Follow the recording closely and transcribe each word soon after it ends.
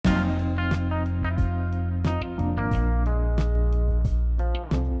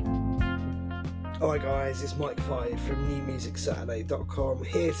Alright guys, it's Mike Five from NewMusicSaturday.com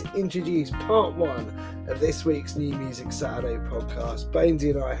here to introduce part one of this week's New Music Saturday podcast.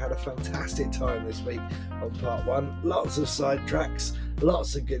 Bonesy and I had a fantastic time this week on part one. Lots of side tracks,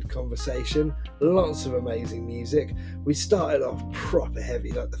 lots of good conversation, lots of amazing music. We started off proper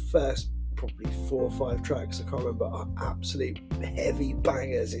heavy, like the first probably 4 or 5 tracks, I can't remember, are absolute heavy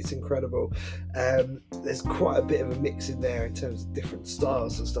bangers. It's incredible. There's quite a bit of a mix in there in terms of different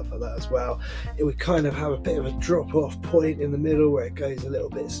styles and stuff like that as well. We kind of have a bit of a drop off point in the middle where it goes a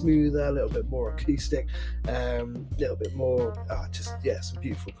little bit smoother, a little bit more acoustic, a little bit more some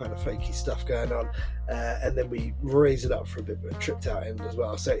beautiful kind of folky stuff going on, and then we raise it up for a bit of a tripped out end as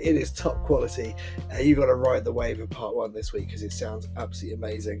well. So it is top quality. You've got to ride the wave of part one this week because it sounds absolutely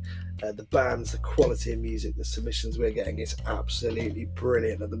amazing. The bands, the quality of music, the submissions we're getting is absolutely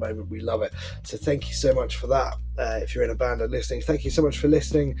brilliant at the moment. We love it. So thank you so much for that. If you're in a band and listening, thank you so much for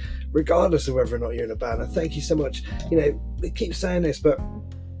listening, regardless of whether or not you're in a band. And thank you so much. We keep saying this, but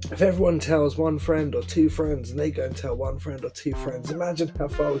if everyone tells one friend or 2 friends and they go and tell 1 friend or 2 friends, imagine how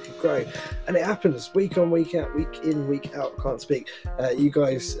far we could grow. And it happens week on, week out, week in, week out. Can't speak. You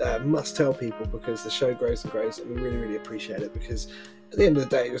guys must tell people because the show grows and grows, and we really, really appreciate it because at the end of the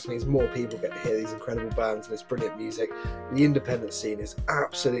day, it just means more people get to hear these incredible bands and this brilliant music. The independent scene is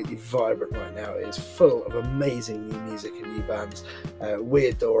absolutely vibrant right now. It is full of amazing new music and new bands. We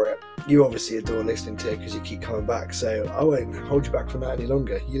adore it. You obviously adore listening to it because you keep coming back. So I won't hold you back from that any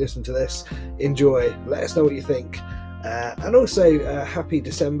longer. You listen to this, enjoy, let us know what you think. And also, happy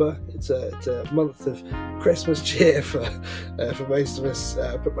December. It's a month of Christmas cheer for most of us.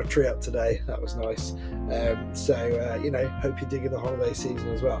 Put my tree up today. That was nice. Hope you're digging the holiday season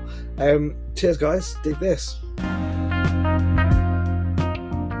as well. Cheers, guys. Dig this.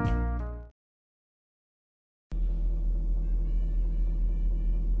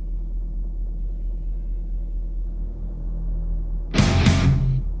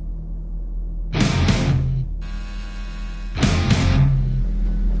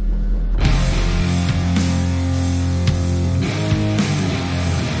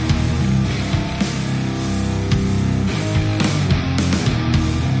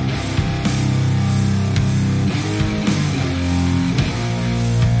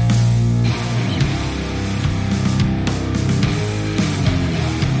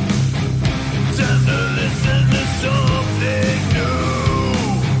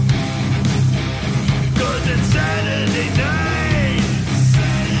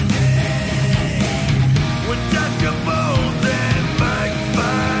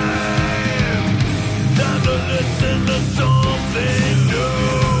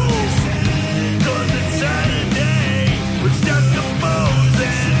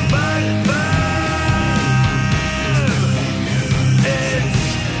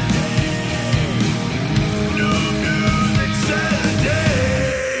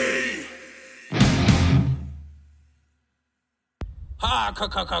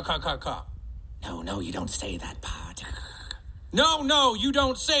 No, you don't say that part. No, you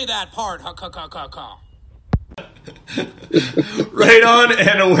don't say that part. Right on,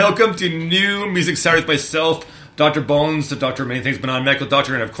 and welcome to New Music Saturday with myself, Dr. Bones, the Doctor of Many Things, but non medical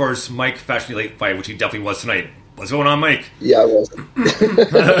doctor, and of course, Mike, fashionably late fight, which he definitely was tonight. What's going on, Mike? Yeah, I was.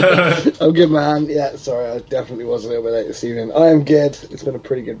 I'm good, man. Yeah, sorry, I definitely was a little bit late this evening. I am good. It's been a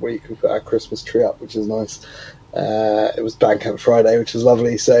pretty good week. We've got our Christmas tree up, which is nice. It was Bandcamp Friday, which was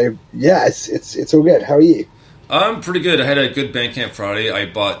lovely. So yeah, it's all good. How are you? I'm pretty good. I had a good Bandcamp Friday. I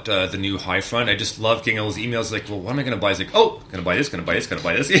bought the new High Front. I just love getting all those emails like, well, what am I going to buy? It's like, oh, going to buy this, going to buy this, going to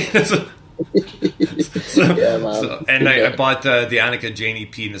buy this. Yeah, man. I bought the Annika Jane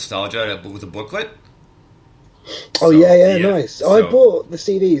EP Nostalgia with a booklet. Yeah, nice. I bought the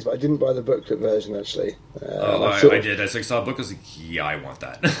CDs, but I didn't buy the booklet version, actually. I did. I saw a book, I was like, yeah, I want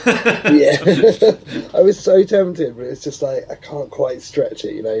that. Yeah. I was so tempted, but it's just like, I can't quite stretch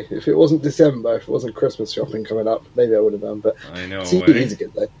it, If it wasn't December, if it wasn't Christmas shopping coming up, maybe I would have done, but I know, CDs are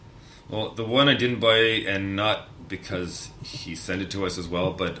good, though. Well, the one I didn't buy, and not because he sent it to us as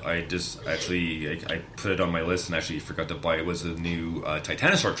well, but I just actually, I put it on my list and actually forgot to buy it, was the new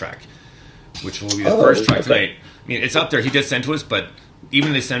Titanosaur track, which will be the first track tonight. I mean, it's up there. He did send to us, but even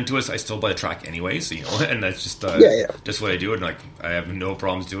if they send to us, I still buy the track anyway. So and that's just just what I do, and like I have no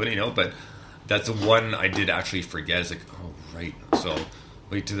problems doing it, But that's the one I did actually forget. It's like, oh right. So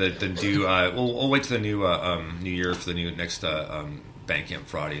wait to the new. We'll wait to the new New Year for the new next Bandcamp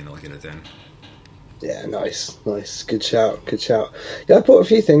Friday, and I'll get it then. Yeah, nice. Good shout. Yeah, I bought a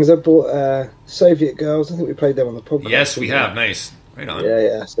few things. I bought Soviet Girls. I think we played them on the podcast. Yes, we have. Nice. Right on.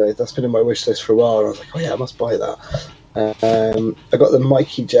 Yeah. So that's been in my wish list for a while, and I was like, oh yeah, I must buy that. I got the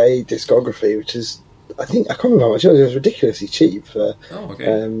Mikey J discography, which is, I can't remember how much it was ridiculously cheap for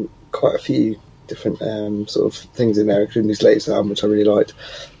quite a few different sort of things in there, including his latest album, which I really liked.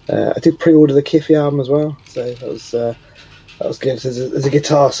 I did pre-order the Kiffy album as well, so that was good. There's a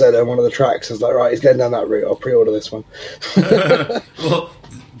guitar solo on one of the tracks. I was like, right, he's going down that route. I'll pre-order this one. Well,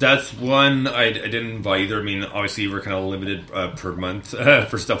 that's one I didn't buy either. I mean, obviously we're kind of limited per month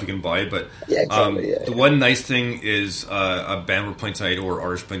for stuff we can buy, but yeah, exactly, the one nice thing is a band we're playing tonight, or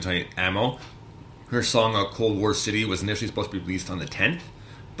artist playing tonight, Ammo. Her song Cold War City was initially supposed to be released on the 10th,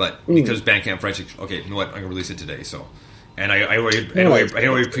 but because Bandcamp French, okay, you know what, I'm going to release it today, so. And I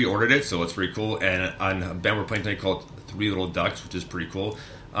already pre-ordered it, so it's pretty cool. And on a band we're playing tonight called Three Little Ducks, which is pretty cool.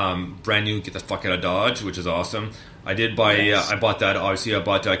 Brand new, Get the Fuck Out of Dodge, which is awesome. I did buy, I bought that, obviously I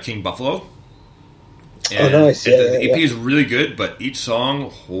bought King Buffalo. And nice. The EP is really good, but each song,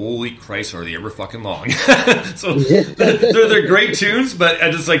 holy Christ, are they ever fucking long. So they're great tunes, but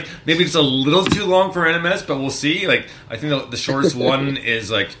I just like, maybe it's a little too long for NMS, but we'll see. Like, I think the shortest one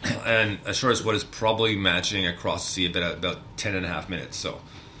is like, and the shortest one is probably matching Across the Sea about 10 and a half minutes, so.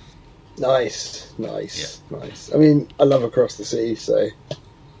 Nice. I mean, I love Across the Sea, so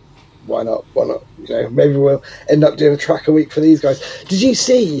why not? You know, maybe we'll end up doing a track a week for these guys. Did you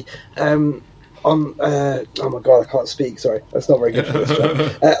see, on oh my god, I can't speak. Sorry, that's not very good for this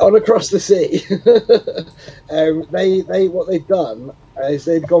track. On Across the Sea, they what they've done is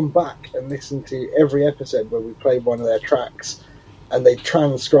they've gone back and listened to every episode where we played one of their tracks, and they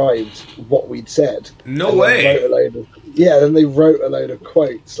transcribed what we'd said. No way. Then they wrote a load of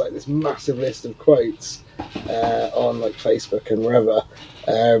quotes, like this massive list of quotes on like Facebook and wherever.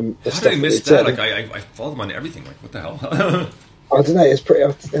 How did I miss that? Like I follow them on everything. Like what the hell? I don't know. It's pretty.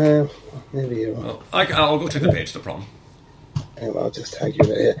 Maybe. I'll go check the page. No problem. I'll just tag you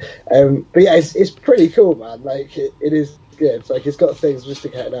in it here. But yeah, it's pretty cool, man. Like it is good. Like it's got things just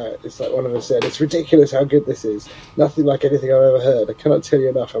sticking out. It's like one of us said. It's ridiculous how good this is. Nothing like anything I've ever heard. I cannot tell you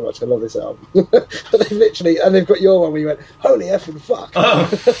enough how much I love this album. But they've literally, and they've got your one where you went, "Holy effing fuck!" Oh.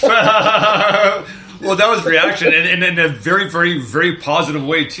 Well, that was reaction, and in a very, very, very positive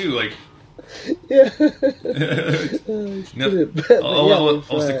way too. Like. Yeah.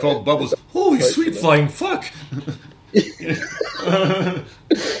 Almost to quote Bubbles, holy sweet flying fuck. But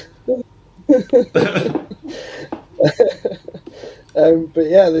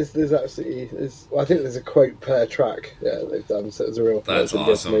yeah, there's absolutely I think there's a quote per track. Yeah, they've done, so it's a real. That's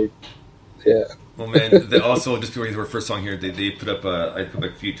awesome. Yeah. Well, man. They also, just before our first song here, they put up I put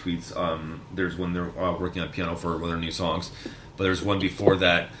up a few tweets. There's one they're working on piano for one of their new songs. But there's one before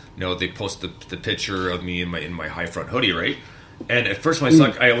that, you know, they posted the picture of me in my high front hoodie, right? And at first when I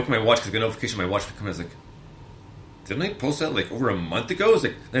look at my watch, because the notification on my watch would come, I was like, didn't I post that like over a month ago? It's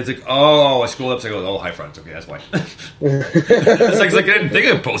like, oh, I scroll up, so I go, oh, high front, okay, that's why. It's like I didn't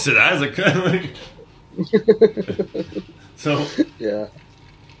think I posted that. I was like, so yeah.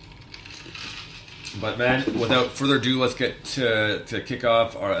 But man, without further ado, let's get to kick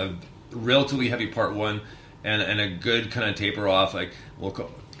off our relatively heavy part one. And a good kind of taper off, like kind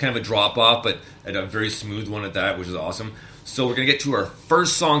of a drop off, but a very smooth one at that, which is awesome. So we're gonna get to our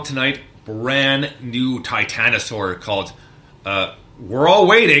first song tonight, brand new Titanosaur called "We're All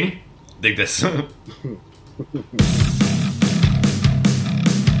Waiting." Dig this.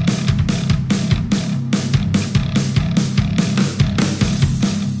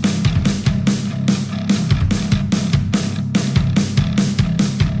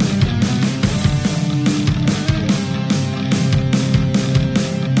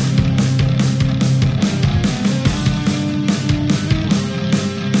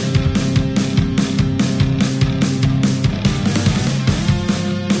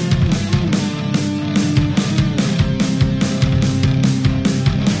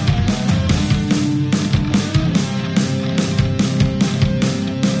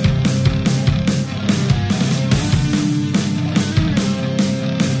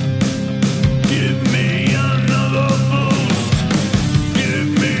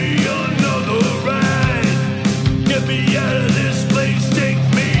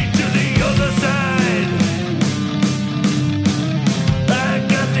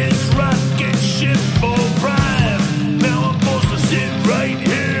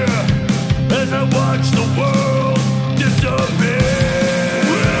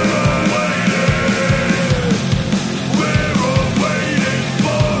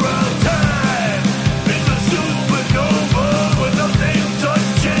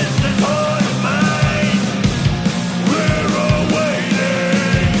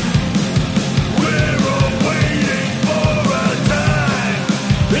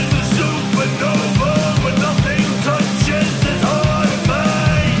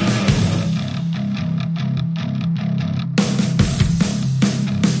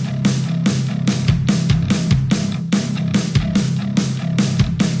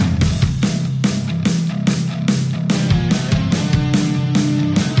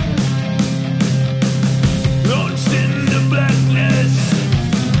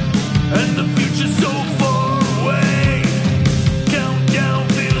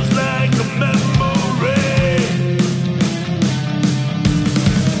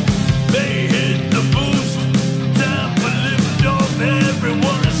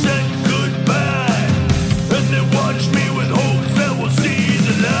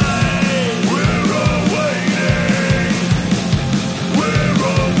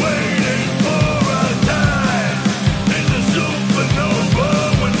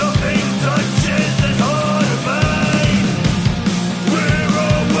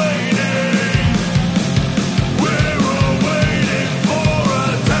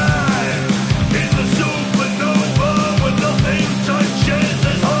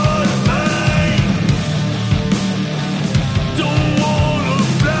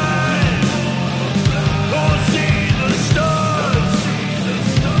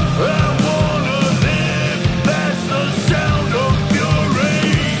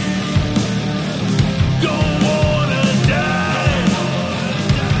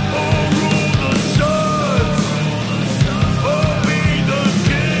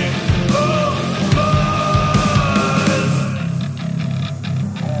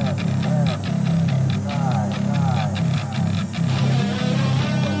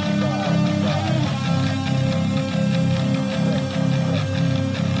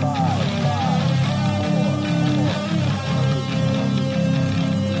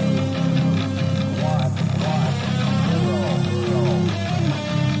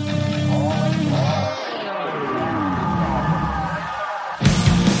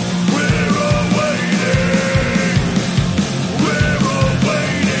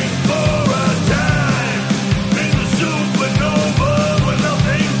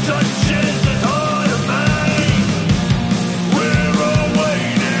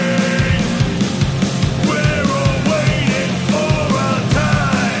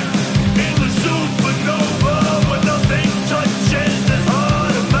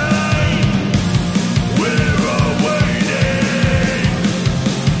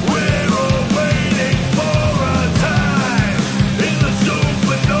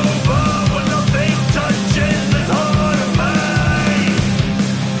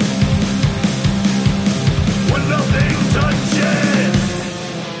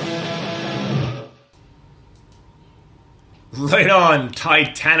 Right on,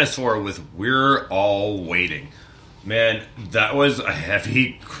 Titanosaur with We're All Waiting. Man, that was a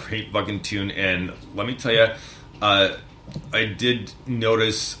heavy, great fucking tune, and let me tell you, I did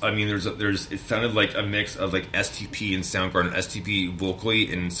notice. I mean, it sounded like a mix of like STP and Soundgarden. STP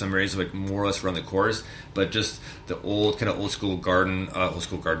vocally in some areas, like more or less around the chorus, but just the old school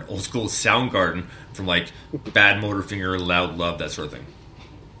Soundgarden from like Bad Motorfinger, Loud Love, that sort of thing.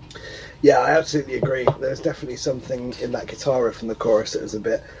 Yeah, I absolutely agree. There's definitely something in that guitar riff in the chorus that was a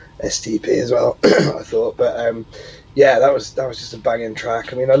bit STP as well. I thought, but yeah, that was just a banging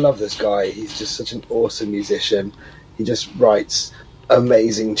track. I mean, I love this guy. He's just such an awesome musician. He just writes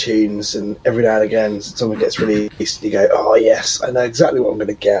amazing tunes, and every now and again someone gets released and you go, oh yes, I know exactly what I'm going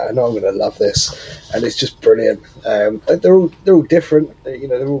to get. I know I'm going to love this, and it's just brilliant. They're all different, you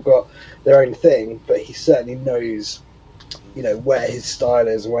know, they've all got their own thing, but he certainly knows, you know, where his style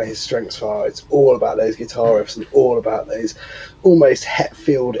is and where his strengths are. It's all about those guitar riffs and all about those almost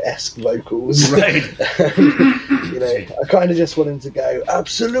Hetfield-esque vocals. Right. You know, I kind of just want him to go,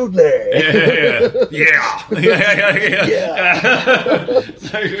 absolutely. Yeah. Yeah,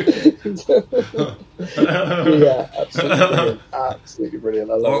 absolutely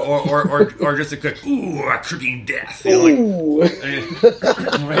brilliant. I love it. Or just a quick, ooh, a creeping death. You know, like,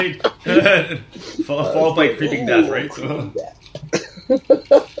 right? Followed by creeping death, right? So.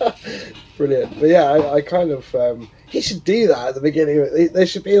 Brilliant. But yeah, I kind of he should do that at the beginning. There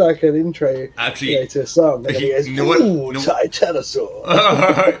should be like an intro, actually, you know, to a song. And he goes, ooh,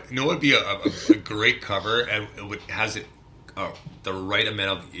 Titanosaur. You know what would be a great cover, and it has the right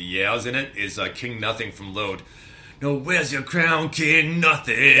amount of yells in it, is King Nothing from Load. No, where's your crown, King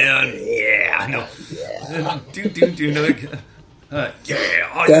Nothing? Yeah, no. Yeah. Do no. Yeah,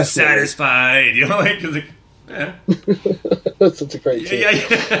 are you satisfied? You know, like, yeah. That's such a great tune.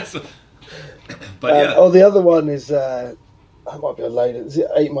 Yeah. But yeah. Oh, the other one is that might be on Load. Is it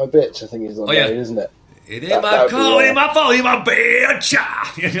Ain't My Bitch? I think is on Load, isn't it? It ain't my call, it ain't my fault, it ain't my bitch.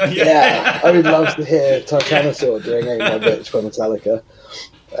 Yeah, I would love to hear Titanosaur doing Ain't My Bitch for Metallica.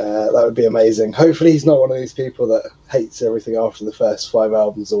 That would be amazing. Hopefully he's not one of these people that hates everything after the first 5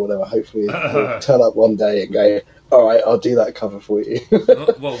 albums or whatever. Hopefully he'll turn up one day and go, all right, I'll do that cover for you.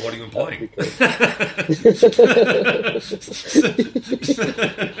 Well, what are you implying?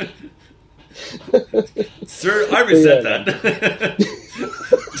 Sir, I resent that.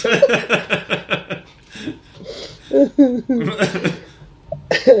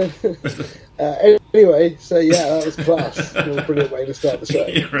 Anyway, so yeah, that was class. It was a brilliant way to start the show.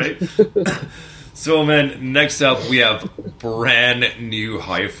 Yeah, right. So, man, next up we have brand new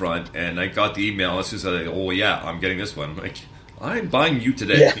High Front, and I got the email. It's just like, oh yeah, I'm getting this one. Like, I'm buying you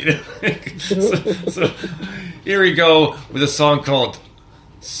today. Yeah. You know? so here we go with a song called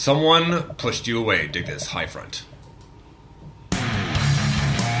 "Someone Pushed You Away." Dig this, High Front.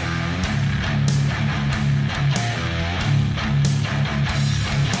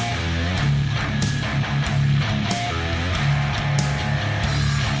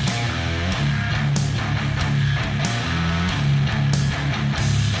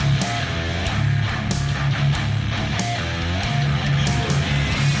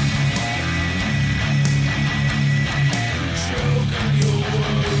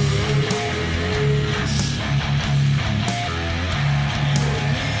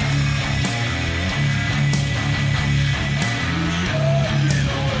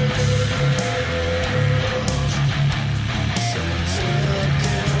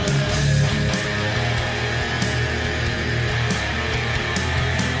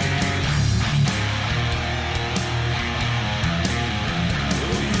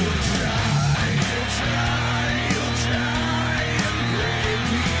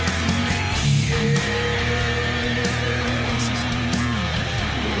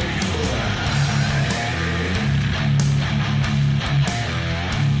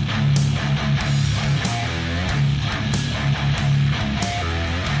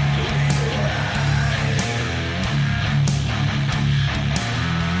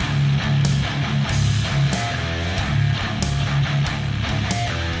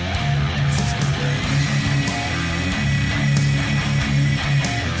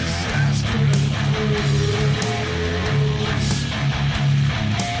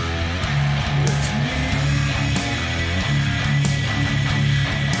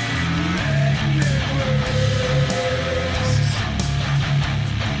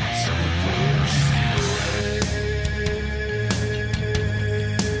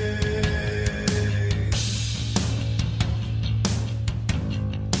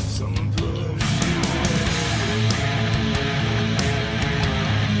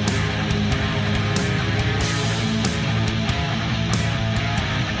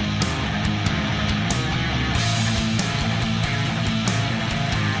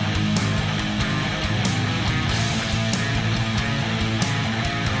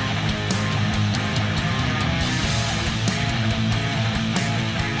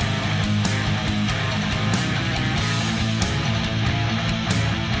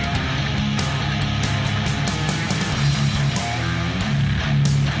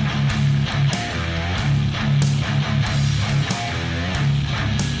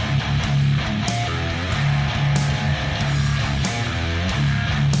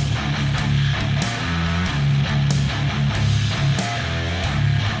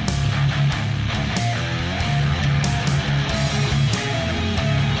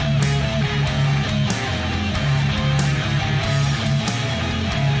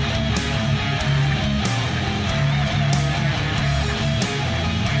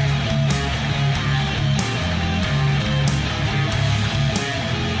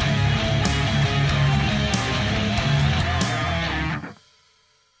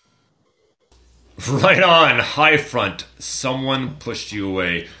 Right on, High Front. Someone pushed you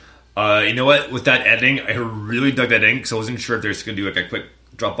away. You know what? With that ending, I really dug that ending because I wasn't sure if they're just going to do like a quick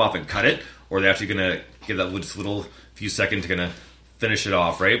drop off and cut it, or they're actually going to give that just little few seconds to kind of finish it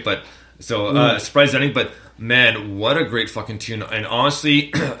off, right? But so surprise ending, but man, what a great fucking tune! And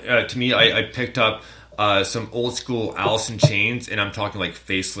honestly, to me, I picked up some old school Alice in Chains, and I'm talking like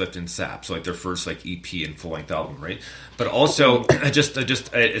Facelift and Sap, so like their first like EP and full length album, right? But also,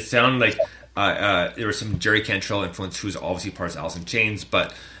 it sounded like there was some Jerry Cantrell influence, who's obviously part of Alice in Chains,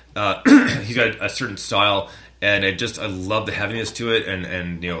 but he's got a certain style, and I love the heaviness to it,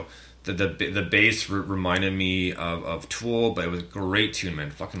 and you know the bass reminded me of Tool, but it was a great tune,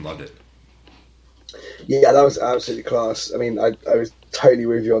 man. Fucking loved it. Yeah, that was absolutely class. I mean, I was totally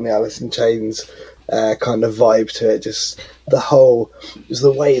with you on the Alice in Chains kind of vibe to it. Just it was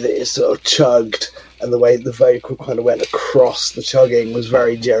the way that it sort of chugged, and the way the vocal kind of went across the chugging was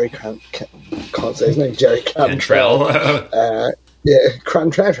very Jerry can't say his name, Jerry Cantrell. Yeah,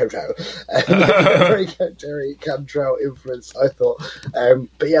 Cantrell. Very Jerry Cantrell influence, I thought.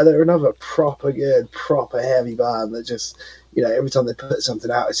 But yeah, they're another proper good, proper heavy band that just, you know, every time they put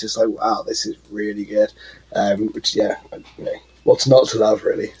something out, it's just like, wow, this is really good. Which, yeah, you know, what's not to love,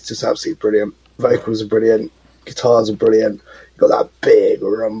 really? It's just absolutely brilliant. Vocals are brilliant. Guitars are brilliant. You've got that big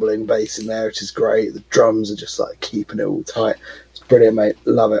rumbling bass in there, which is great. The drums are just like keeping it all tight. It's brilliant, mate.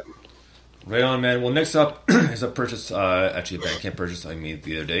 Love it. Right on, man. Well, next up is a purchase, actually a Bandcamp purchase I made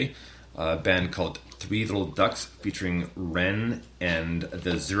the other day. A band called Three Little Ducks featuring Ren and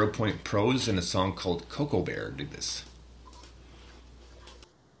the 0 Point Pros in a song called Cocoa Bear. Dig this.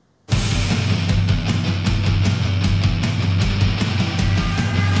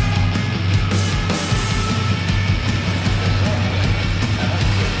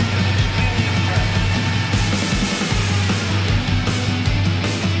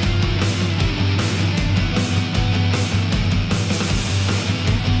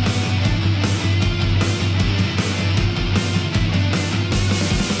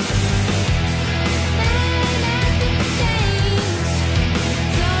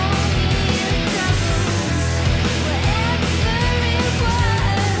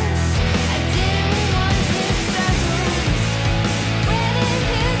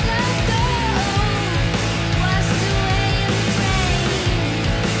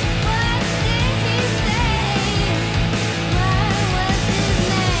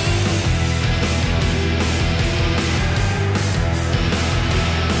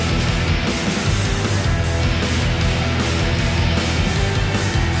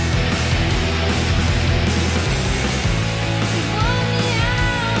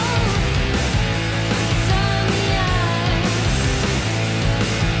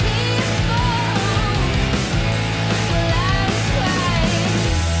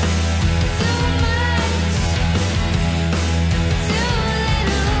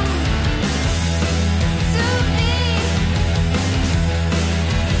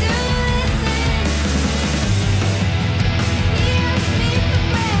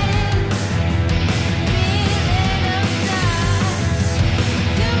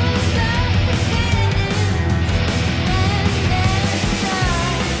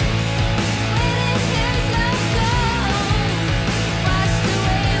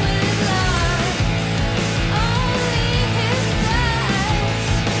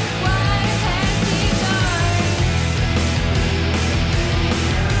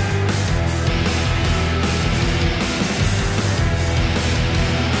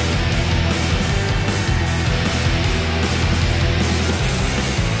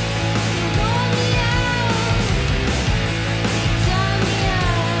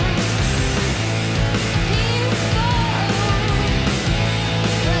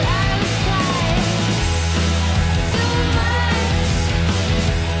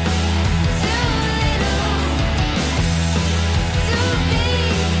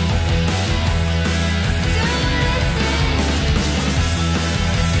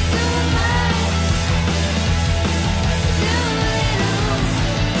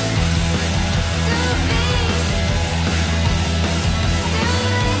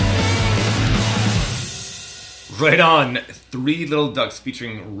 Right on. Three Little Ducks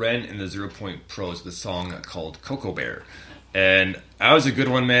featuring Ren and the 0 Point Pros, the song called Cocoa Bear. And that was a good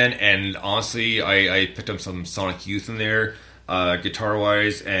one, man. And honestly, I picked up some Sonic Youth in there,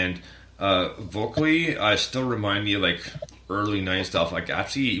 guitar-wise, and vocally, still remind me of like early 90s stuff. Like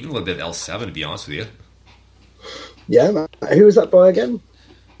actually, even a little bit of L7, to be honest with you. Yeah, man. Who was that by again?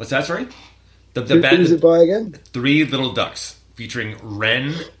 What's that, sorry? The band, who was it by again? Three Little Ducks featuring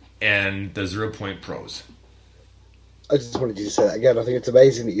Ren and the 0 Point Pros. I just wanted you to say that again. I think it's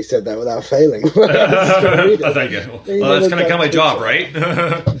amazing that you said that without failing. Thank you. Well, that's kind of my job, right?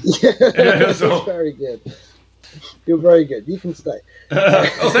 Yeah, so. That's very good. You're very good. You can stay.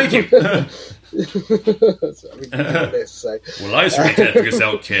 Thank you. So. Well, I certainly can't figure this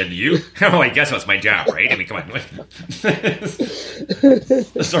out, kid. You? I guess that's my job, right? I mean, come on.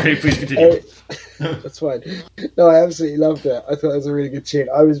 Sorry, please continue. That's fine. No, I absolutely loved it. I thought it was a really good tune.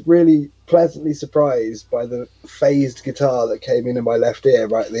 I was really pleasantly surprised by the phased guitar that came in my left ear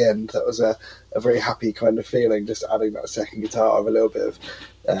right at the end. That was a very happy kind of feeling, just adding that second guitar with a little bit of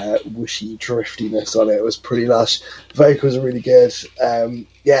whooshy driftiness on it. It was pretty lush. Vocals are really good.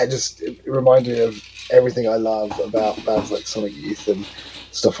 It reminded me of everything I love about bands like Sonic Youth and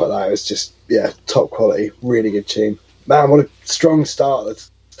stuff like that. It was just, top quality, really good tune. Man, what a strong start.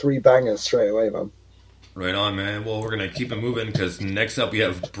 That's 3 bangers straight away, man. Right on, man. Well, we're going to keep it moving because next up we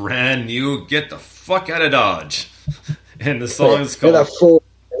have brand new Get the Fuck Out of Dodge. And the song is called...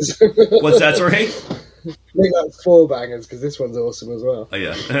 What's that, sorry? Make that 4 bangers because this one's awesome as well. Oh,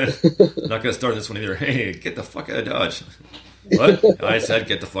 yeah. Not going to start this one either. Hey, get the fuck out of Dodge. What? I said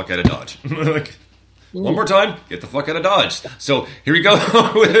get the fuck out of Dodge. One more time, get the fuck out of Dodge. So here we go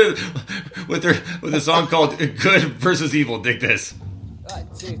with a song called Good versus Evil. Dig this. 1,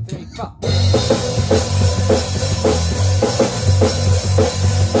 2, 3, 4.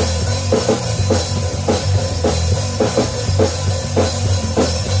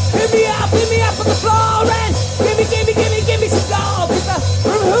 Hit me up on the floor and give me some gold. Cause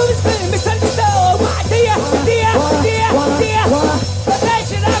from who is feeling misunderstood. Why dear? The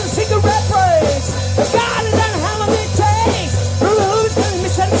nation of the cigarette breaks. The God is on how long it takes. From who is feeling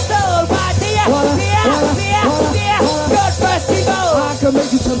misunderstood. Why dear? God first evil. I can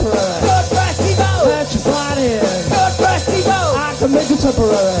make you temporary. God first evil. Let you find it. God first evil. I can make you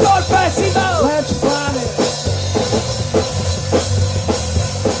temporary. God first evil. Let you find it.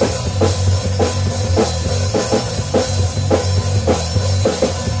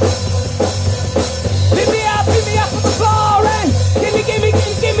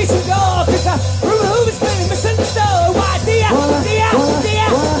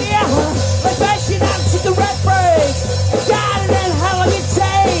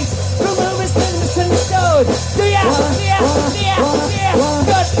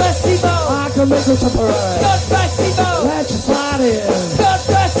 Make you temporary. God bless evil. Let you slide in. God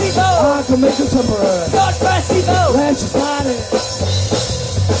bless evil. I can make you temporary. God bless evil. Let you slide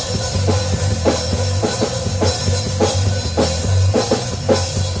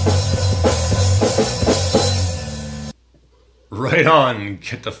in. Right on.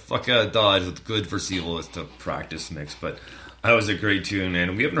 Get the fuck out of Dodge with Good versus Evil. It's the practice mix, but that was a great tune,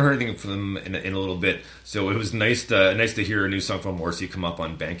 and we haven't heard anything from them in a little bit, so it was nice to hear a new song from Morrissey come up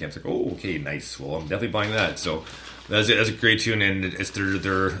on Bandcamp. It's like, oh, okay, nice. Well, I'm definitely buying that. So that's a great tune, and it's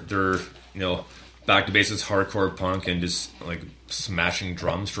their back to basics hardcore punk and just like smashing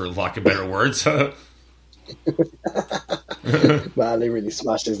drums, for lack of better words. Man, he really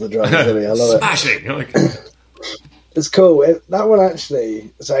smashes the drums, doesn't he? I love smashing. It's cool. That one actually,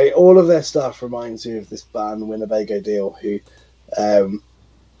 so all of their stuff reminds me of this band Winnebago Deal, who,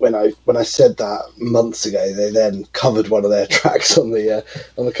 when I said that months ago, they then covered one of their tracks on the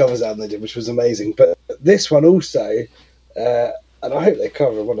covers album they did, which was amazing. But this one also, and I hope they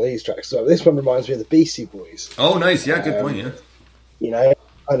cover one of these tracks. So this one reminds me of the Beastie Boys. Oh, nice. Yeah, good point. Yeah.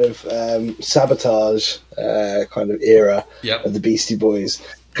 Kind of Sabotage kind of era of the Beastie Boys,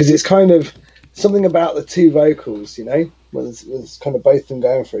 because it's kind of something about the 2 vocals, when it's kind of both of them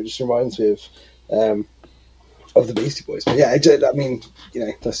going for it, just reminds me of the Beastie Boys. But yeah, I mean,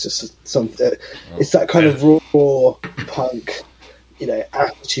 that's just something. It's that kind of raw punk,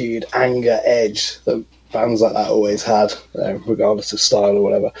 attitude, anger, edge that bands like that always had, regardless of style or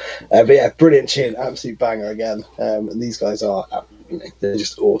whatever. But yeah, brilliant tune, absolute banger again. And these guys are, they're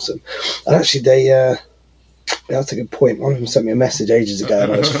just awesome. And actually, that's a good point. One of them sent me a message ages ago,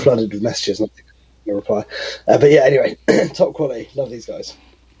 and I was flooded with messages, and I didn't reply. But yeah, anyway, top quality. Love these guys.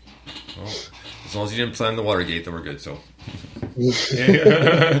 Well, as long as you didn't plan the Watergate, then we're good. So,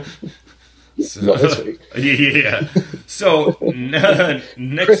 not this week. Yeah. So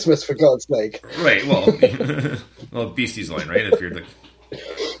next Christmas, for God's sake. Right. Well, Beastie's line, right? If you're the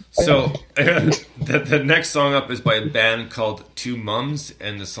So the next song up is by a band called Two Mums,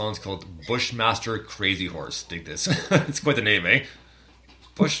 and the song's called Bushmaster Crazy Horse. Dig this. It's quite the name, eh?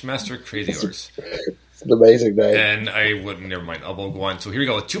 Bushmaster Crazy Horse. It's an amazing name. And I wouldn't, never mind. I won't go on. So here we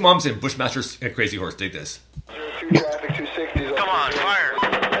go. Two Mums and Bushmaster Crazy Horse. Dig this. Come on, fire.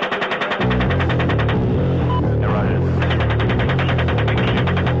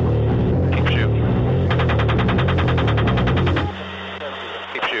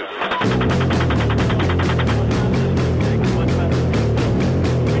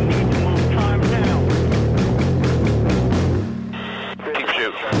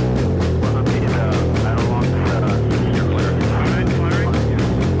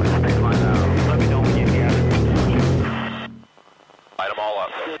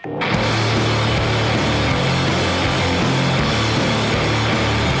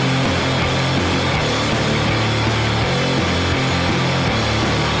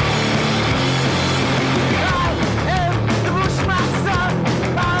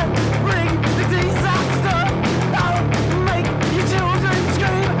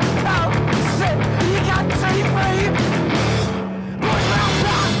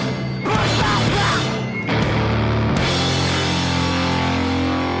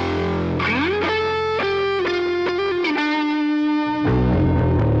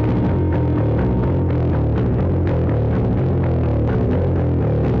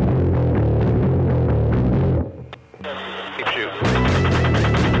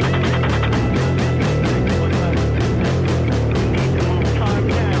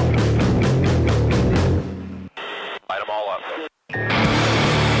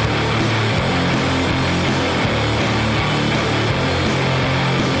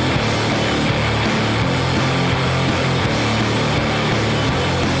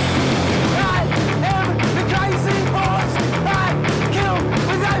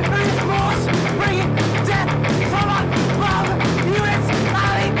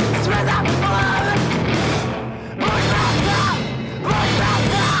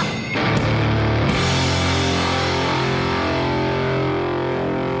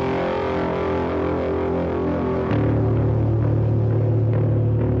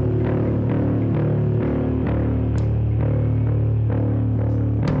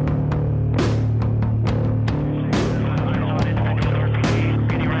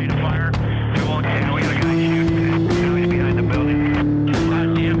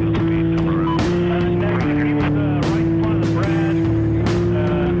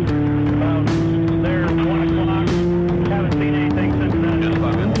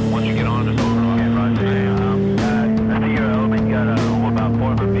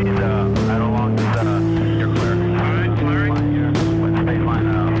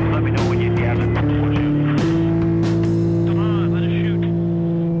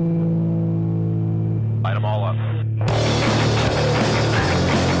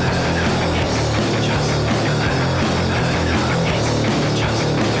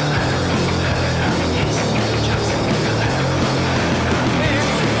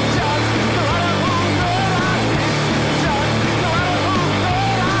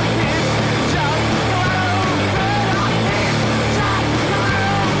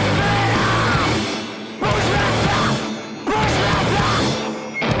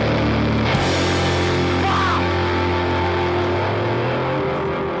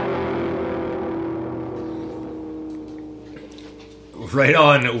 Right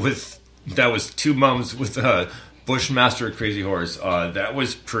on with that was Two Mums with Bushmaster Crazy Horse. That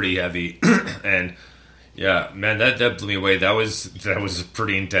was pretty heavy, and yeah, man, that blew me away. That was a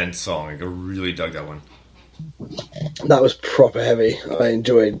pretty intense song. Like, I really dug that one. That was proper heavy. I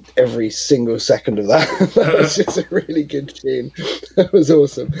enjoyed every single second of that. That was just a really good tune. That was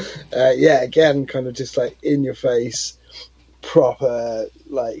awesome. Yeah, again, kind of just like in your face, proper,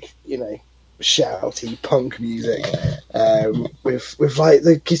 like, you know, shouty punk music. With like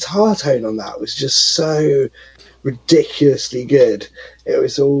the guitar tone on that was just so ridiculously good. It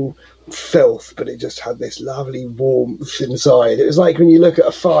was all filth, but it just had this lovely warmth inside. It was like when you look at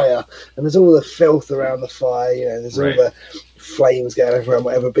a fire and there's all the filth around the fire, you know, there's all the flames going everywhere and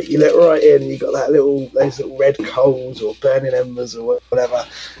whatever, but you look right in and you got those little red coals or burning embers or whatever,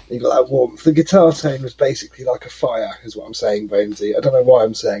 you got that warmth. The guitar tone was basically like a fire, is what I'm saying, Bonesy. I don't know why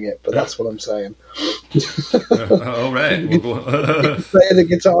I'm saying it, but that's what I'm saying. All right. The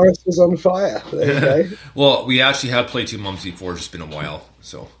guitarist was on fire. There you go. Well, we actually have played Two Mums before. It's just been a while,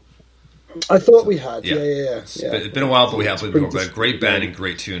 so I thought we had. Yeah. It's been a while, but we have played before. But a great band and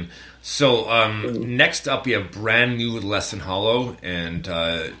great tune. So next up, we have Brand New Less Than Hollow, and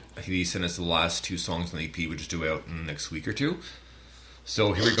he sent us the last two songs on the EP, which is due out in the next week or two.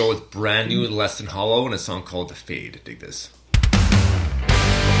 So here we go with Brand New Less Than Hollow and a song called The Fade. Dig this.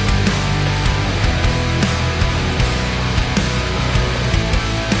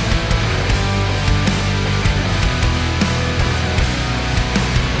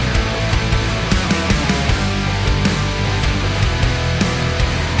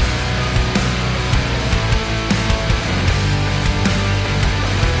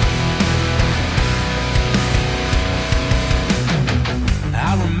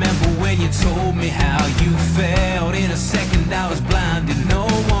 I remember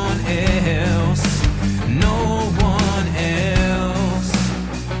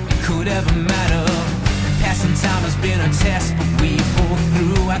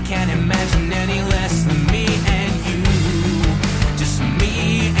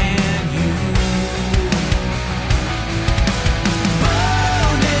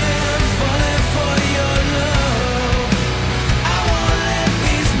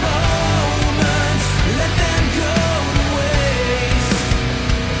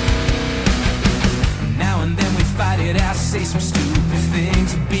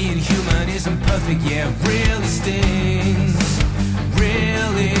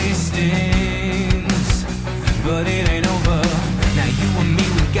things, but it ain't over. Now you and me,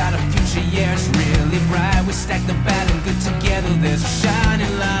 we got a future, yeah, it's really bright. We stack the bad and good together, there's a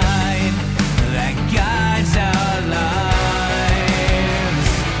shining light that guides our lives.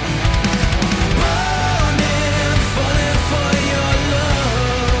 Burning, falling for your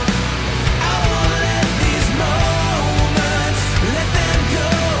love. I won't let these moments, let them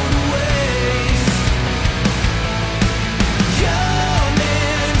go to waste.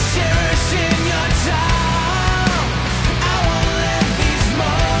 Coming, cherishing your time. I won't let these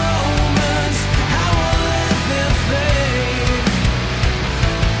moments, I won't let them fade.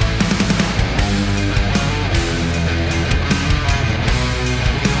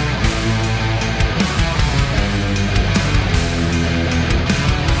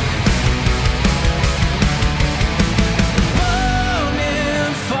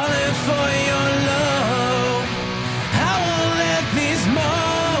 Burning, falling for your love. I won't let these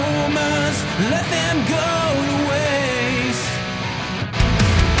moments, let them go to waste.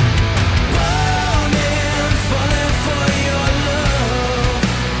 Burning, falling for your love.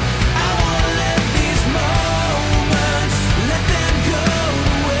 I won't let these moments, let them go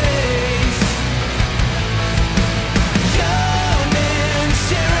to waste. Coming,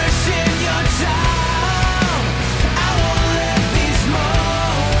 cherishing your time. I won't let these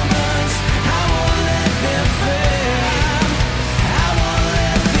moments, I won't let them fade. I won't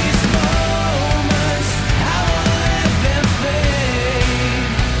let these moments, I won't let them fade.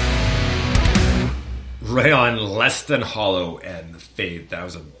 Right on, Less Than Hollow and Fade. That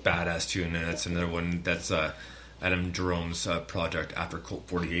was a badass tune, and that's another one that's Adam Jerome's project after Cult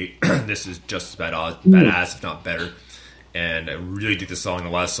 48. This is just as badass, if not better. And I really dig this song. The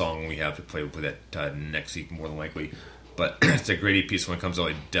last song we have to play with it next week, more than likely. But it's a great EP, so when it comes out,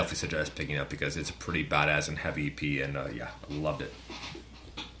 I definitely suggest picking it up because it's a pretty badass and heavy EP, and yeah, I loved it.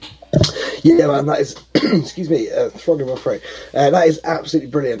 Yeah, man, that is, excuse me, frog in my throat. That is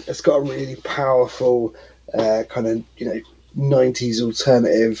absolutely brilliant. It's got a really powerful kind of, 90s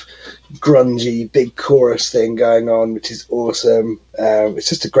alternative, grungy, big chorus thing going on, which is awesome. It's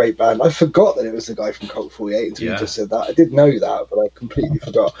just a great band. I forgot that it was the guy from Cult 48 until you just said that. I did know that, but I completely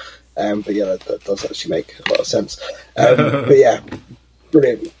forgot. But yeah, that does actually make a lot of sense. But yeah,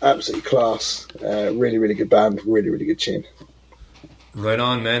 brilliant, absolutely class. Really, really good band, really, really good tune. Right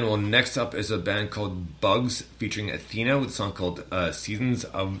on, man. Well, next up is a band called Bugs featuring Athena with a song called Seasons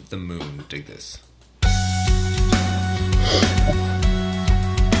of the Moon. Dig this.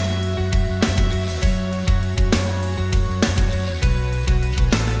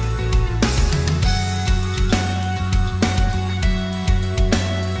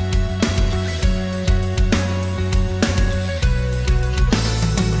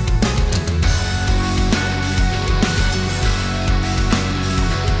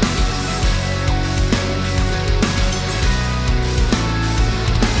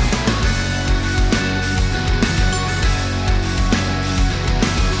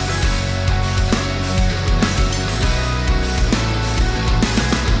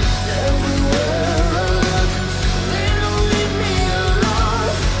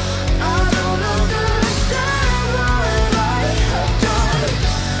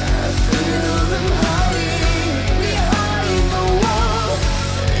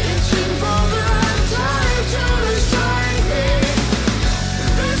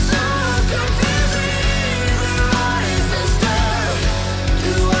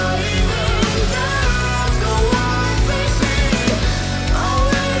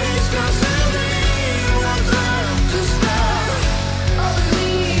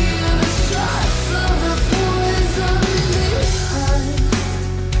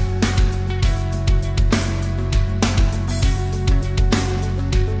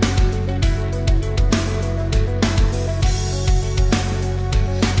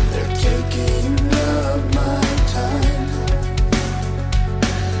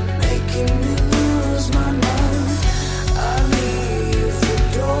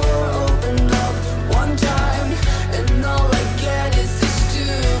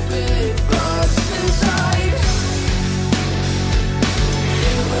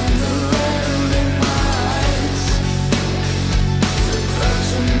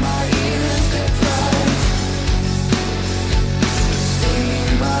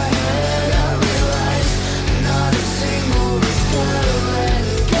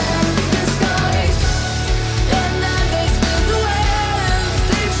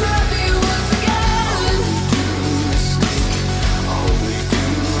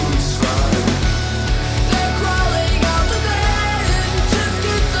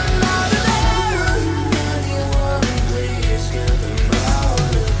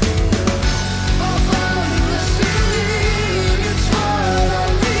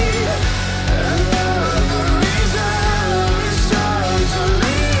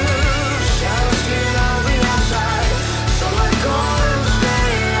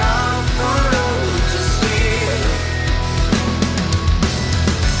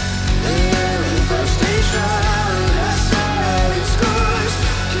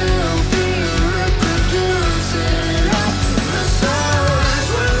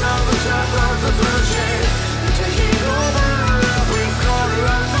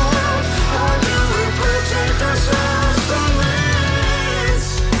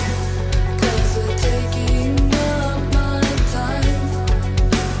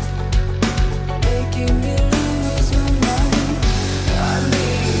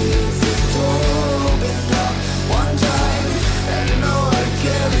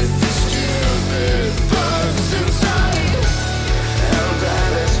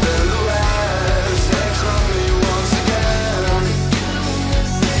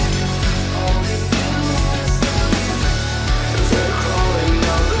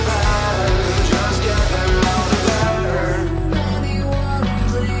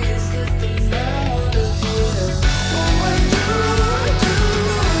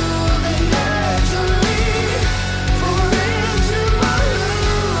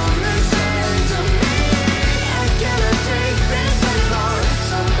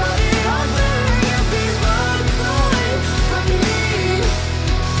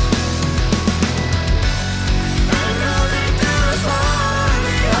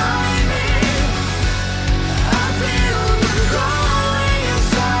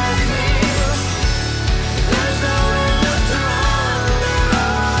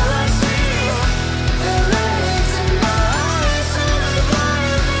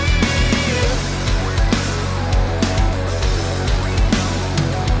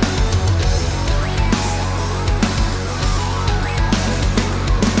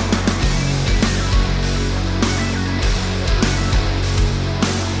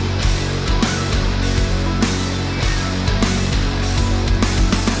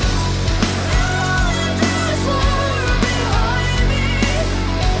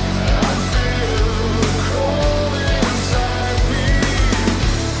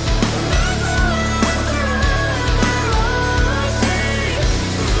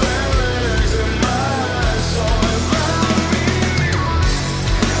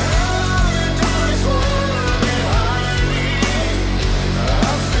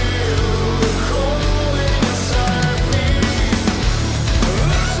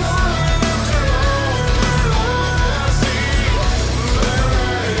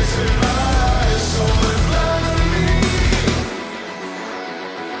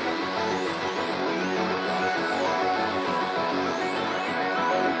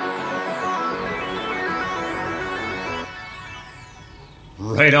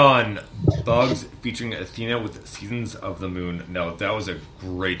 Right on. Bugs featuring Athena with Seasons of the Moon. Now, that was a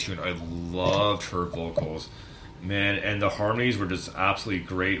great tune. I loved her vocals. Man, and the harmonies were just absolutely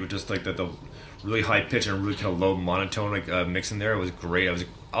great. With just like the really high pitch and really kind of low monotone mix in there. It was great. It was an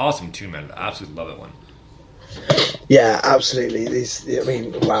awesome tune, man. I absolutely love that one. Yeah, absolutely.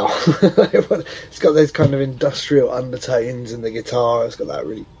 Wow. It's got those kind of industrial undertones in the guitar. It's got that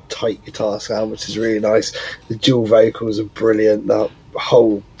really tight guitar sound, which is really nice. The dual vocals are brilliant. The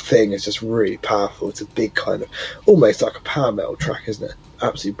whole thing is just really powerful. It's a big kind of, almost like a power metal track, isn't it?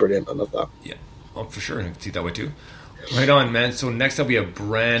 Absolutely brilliant. I love that. Yeah, oh, for sure. I can see it that way too. Right on, man. So next up we have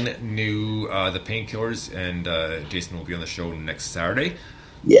brand new The Painkillers, and Jason will be on the show next Saturday.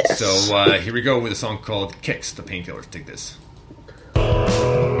 Yes. So here we go with a song called Kicks, The Painkillers. Take this.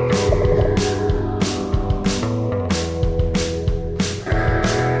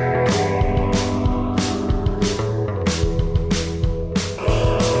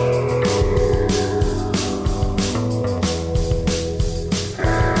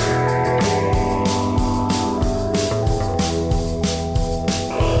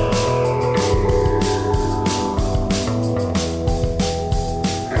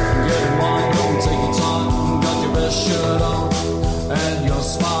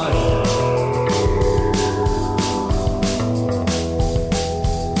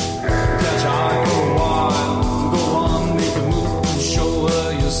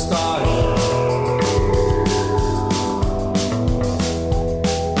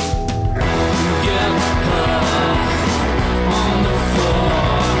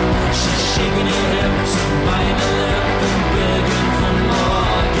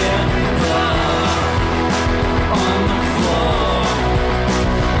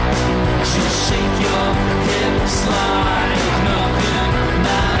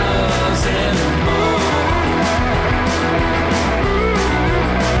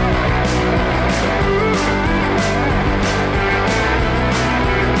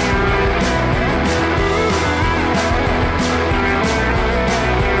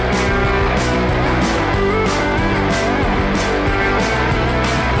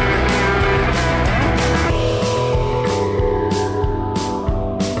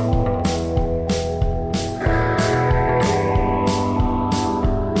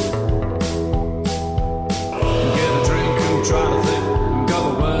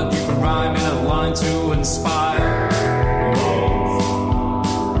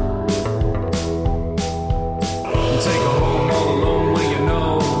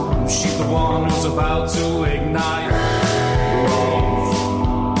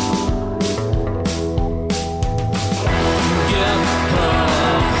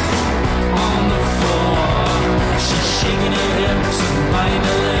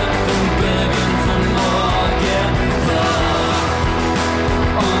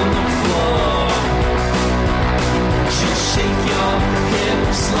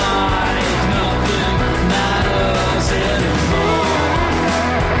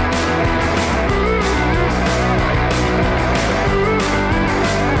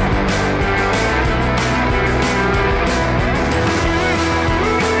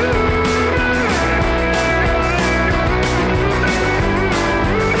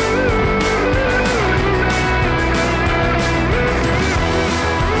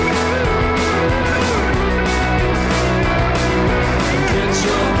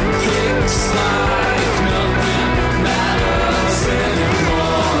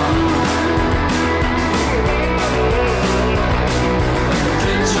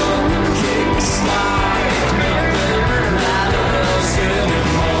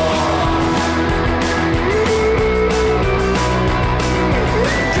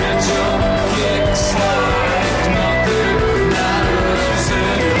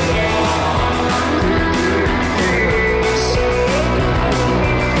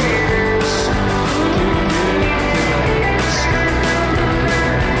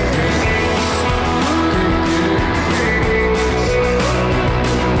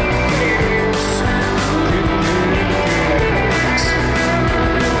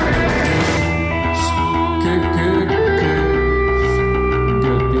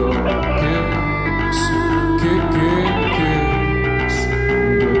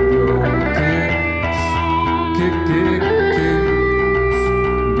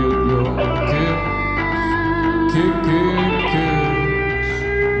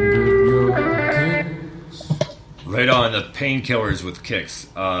 Right on, The Painkillers with Kicks.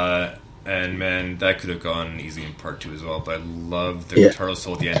 And man, that could have gone easy in part two as well. But I love the guitar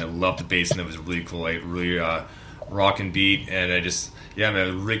solo at the end. I love the bass, and it was really cool. I really rock and beat, and I just, man,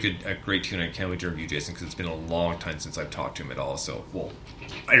 a great tune. I can't wait to review Jason, because it's been a long time since I've talked to him at all. So, well,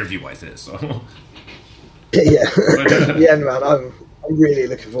 interview-wise it is, so. Yeah. Yeah, man, I'm really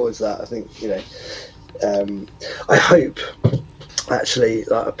looking forward to that. I think, I hope, actually,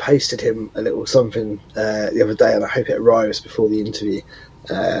 I posted him a little something the other day, and I hope it arrives before the interview.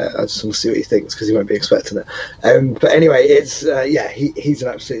 I just want to see what he thinks, because he won't be expecting it. But anyway, it's he's an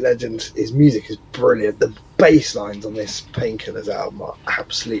absolute legend. His music is brilliant. The bass lines on this Painkillers album are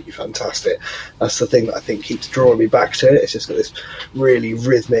absolutely fantastic. That's the thing that I think keeps drawing me back to it. It's just got this really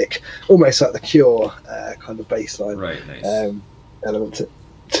rhythmic, almost like the Cure kind of bass line, right? Nice element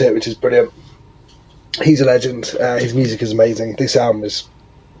to it, which is brilliant. He's a legend. His music is amazing. This album is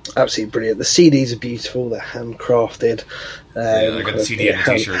absolutely brilliant. The CDs are beautiful. They're handcrafted. I got the CD and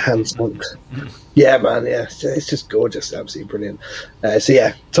the t-shirt. Yeah, man. Yeah, it's just gorgeous. Absolutely brilliant.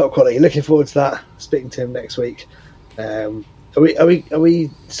 So top quality. Looking forward to that. Speaking to him next week. Are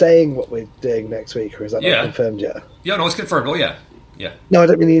we saying what we're doing next week, or is that not confirmed yet? Yeah, no, it's confirmed. Oh yeah. No, I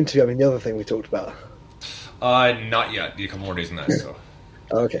don't mean the interview. I mean the other thing we talked about. Not yet. A couple more days than that. So.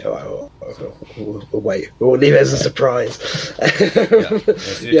 Okay, all right, we'll wait. We'll leave it as a surprise. Cool.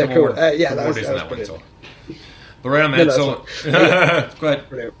 More days than that one. So. But right on, man. Go ahead.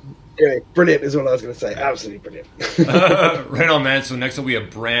 Brilliant. Anyway, brilliant is all I was going to say. Absolutely brilliant. Right on, man. So next up we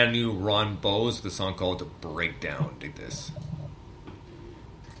have brand new Ron Bowes with a song called "The Breakdown." Dig this.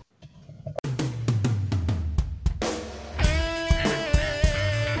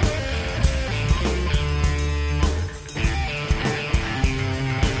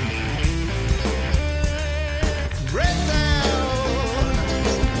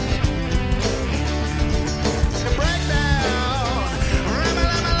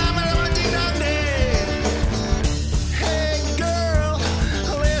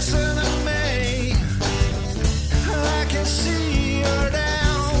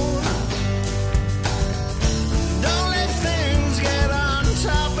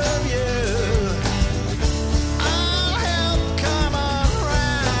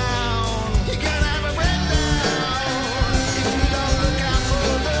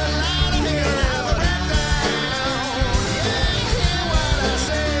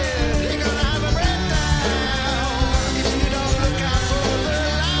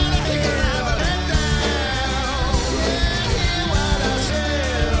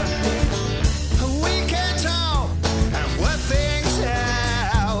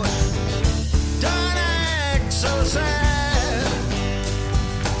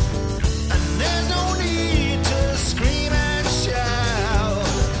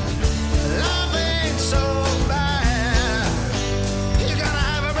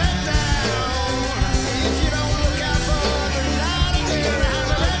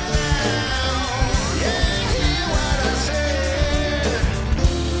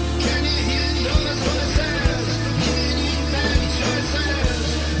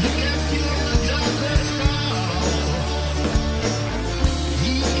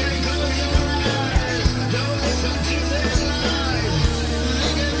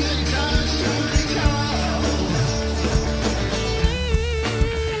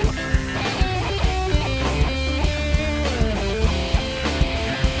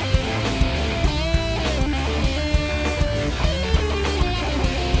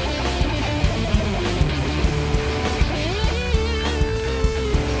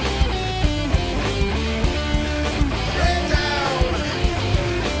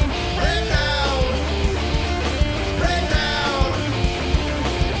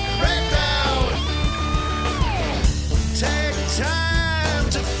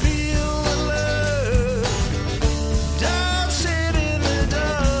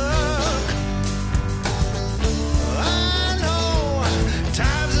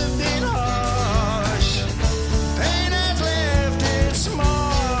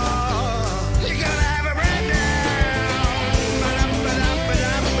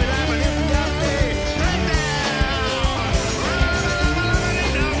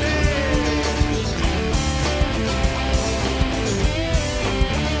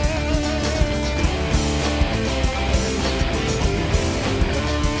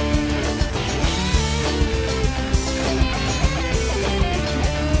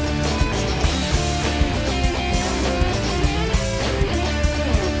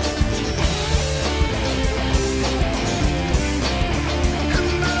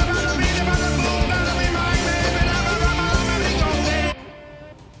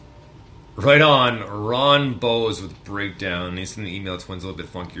 Right on, Ron Bowes with Breakdown. He sent an email. This one's a little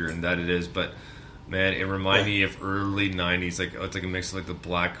bit funkier than that it is, but Man, it reminded me of early '90s. Like it's like a mix of like the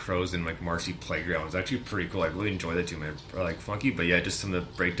Black Crowes and like Marcy Playground. It's actually pretty cool. I really enjoyed that too, man. Like funky, but yeah, just some of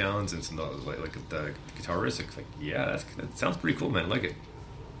the breakdowns and some of the, like the guitar riffs. It's like that sounds pretty cool, man. I like it.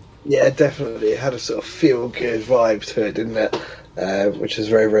 Yeah, definitely. It had a sort of feel-good vibe to it, didn't it? Which is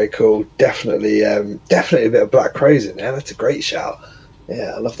very, very cool. Definitely, definitely a bit of Black Crowes in there. That's a great shout.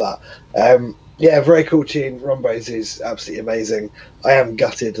 Yeah, I love that. Yeah, very cool tune. Ron Bones is absolutely amazing. I am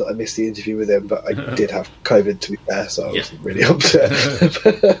gutted that I missed the interview with him, but I did have COVID, to be fair, so I wasn't really upset.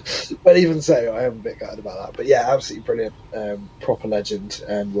 But even so, I am a bit gutted about that. But yeah, absolutely brilliant. Proper legend,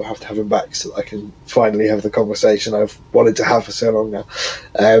 and we'll have to have him back so that I can finally have the conversation I've wanted to have for so long now.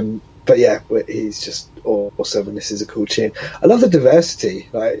 But yeah, he's just awesome, and this is a cool tune. I love the diversity.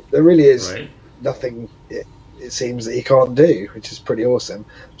 Like, there really is nothing... It seems that he can't do, which is pretty awesome.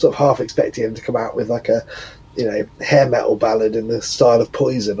 I'm sort of half expecting him to come out with like a, hair metal ballad in the style of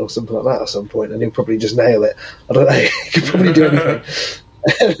Poison or something like that at some point, and he'll probably just nail it. I don't know. He could probably do anything.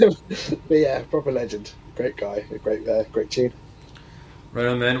 But yeah, proper legend. Great guy. A great tune. Right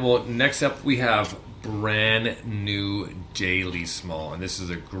on, man. Well, next up we have brand new J. Lee Small, and this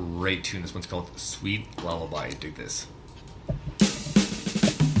is a great tune. This one's called Sweet Lullaby. Dig this.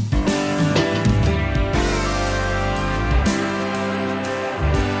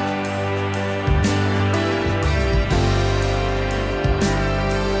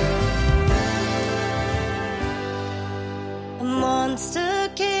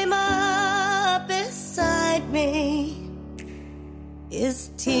 His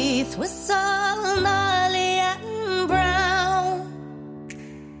teeth were so gnarly and brown.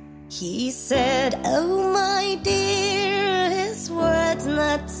 He said, "Oh my dear," his words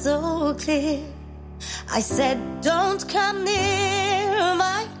not so clear. I said, "Don't come near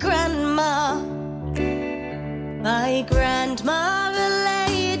my grandma." My grandma, a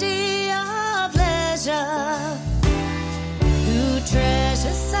lady of leisure, who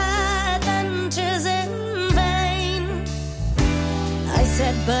treasures adventures in vain. I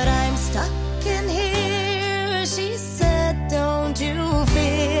said, "But I'm stuck in here." She said, "Don't you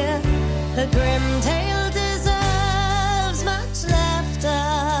fear. Her grim tale deserves much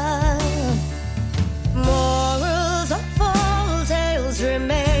laughter. Morals of all tales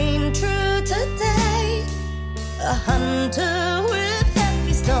remain true today. A hunter with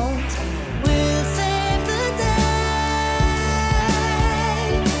heavy stones will save the day.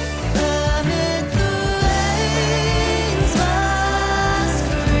 Amid the rains must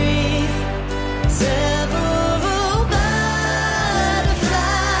breathe several butterflies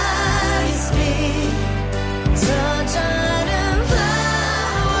speak. Sunshine and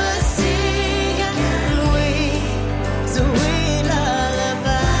flowers sing and weep. Sweet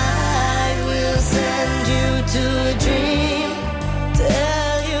lullaby will send you to a dream.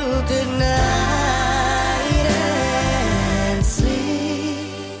 Tell you good night and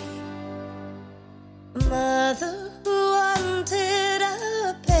sleep. Mother wanted a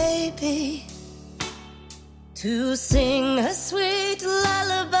baby to sing her sweet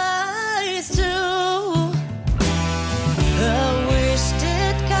lullabies to. Her wish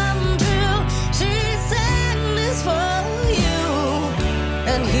did come true. She sang this for you,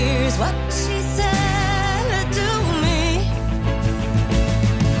 and here's what she said to me.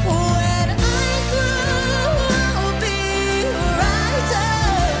 When I grow, I'll be a writer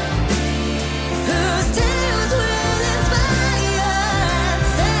whose tales will inspire and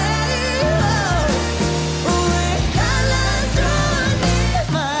save. With colors drawn in,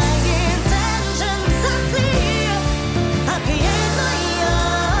 my intentions are clear. I create my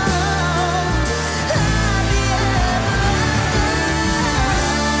own happy ever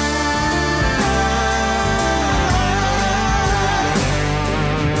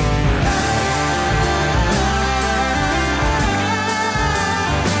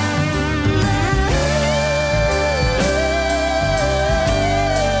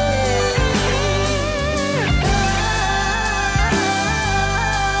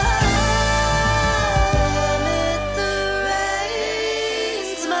Amid the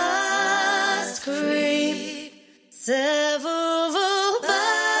rains must creep several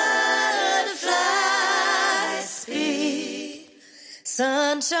butterflies speak.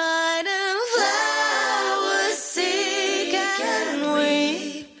 Sunshine and flowers seek and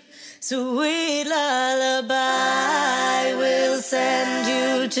weep. Sweet lullaby will send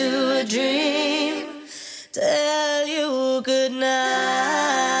you to a dream. Tell you good night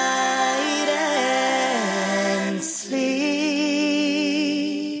and sleep.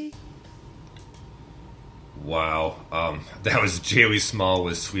 Wow. That was J.Lee Small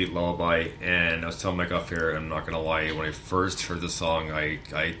with Sweet Lullaby, and I was telling Mike off here, I'm not going to lie, when I first heard the song, I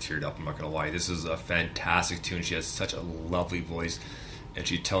teared up, I'm not going to lie. This is a fantastic tune. She has such a lovely voice, and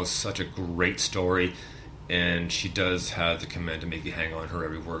she tells such a great story, and she does have the command to make you hang on her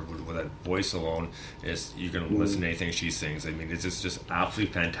every word. With that voice alone, you can listen to anything she sings. I mean, it's just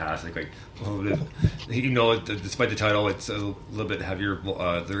absolutely fantastic. Like, despite the title, it's a little bit heavier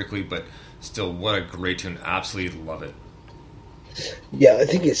lyrically, but still, what a great tune. Absolutely love it. Yeah, I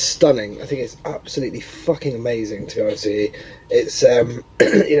think it's stunning. I think it's absolutely fucking amazing, to be honest with you. It's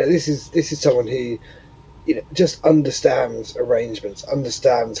this is someone who just understands arrangements,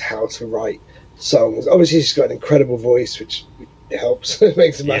 understands how to write songs. Obviously she's got an incredible voice, which helps. It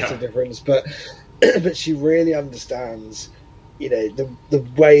makes a massive difference, but she really understands the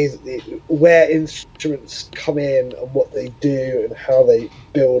way where instruments come in and what they do and how they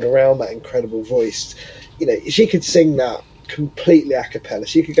build around that incredible voice. She could sing that completely a cappella.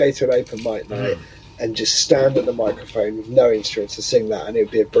 She could go to an open mic night and just stand at the microphone with no instruments to sing that, and it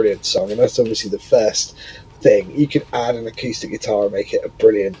would be a brilliant song. And that's obviously the first thing. You could add an acoustic guitar and make it a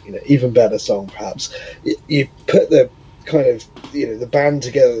brilliant, even better song perhaps. You put the kind of the band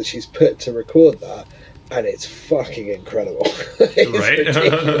together that she's put to record that, and it's fucking incredible. It's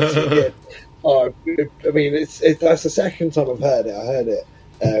ridiculously good. I mean, that's the second time I've heard it. I heard it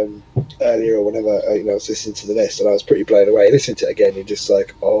earlier or whenever I was listening to the list, and I was pretty blown away. Listen to it again, you're just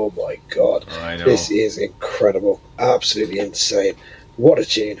like, oh my god, this is incredible, absolutely insane. What a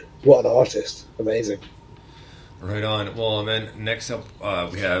tune, what an artist, amazing. Right on. Well, and then next up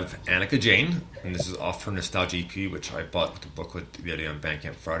we have Annika Jane, and this is off her Nostalgia EP, which I bought with the booklet the other day on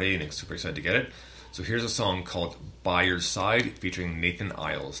Bandcamp Friday, and I'm super excited to get it. So here's a song called By Your Side featuring Nathan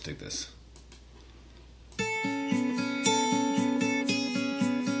Isles. Dig this.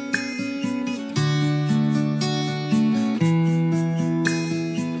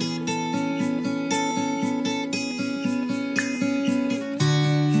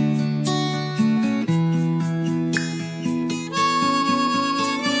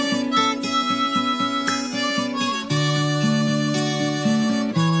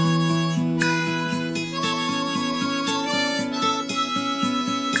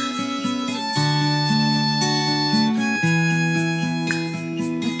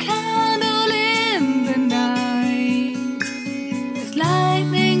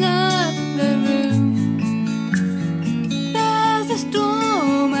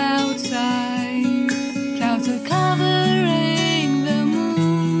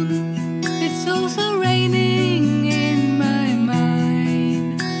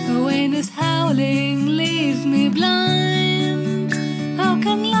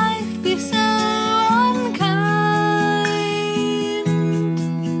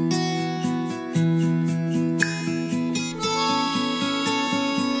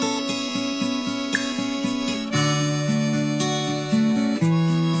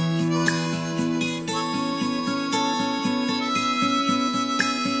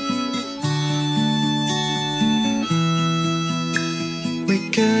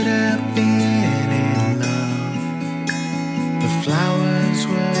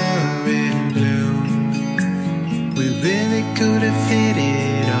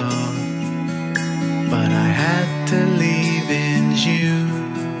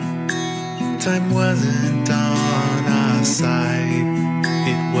 Time wasn't on our side.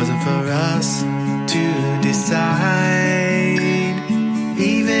 It wasn't for us to decide,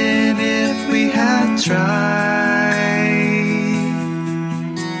 even if we had tried.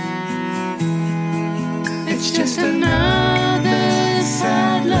 It's just another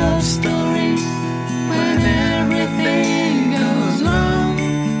sad love story when everything goes wrong,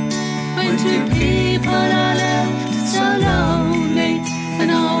 when two people are left so lonely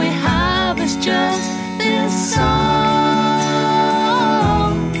and all we have is just this song.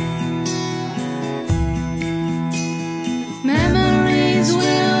 Memories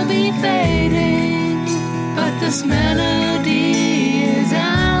will be fading, but this melody is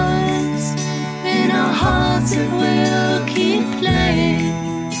ours. In our hearts it will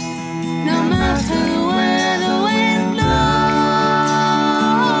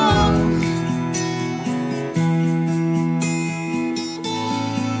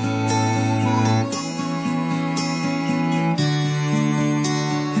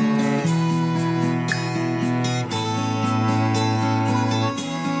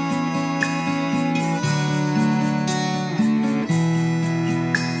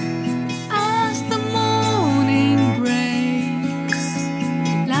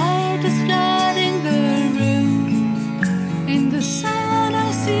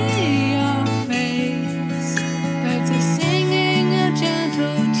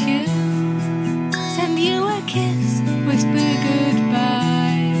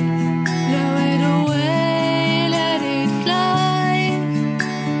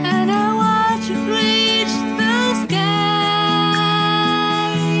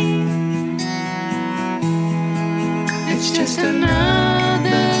just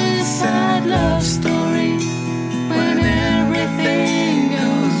another sad love story. When everything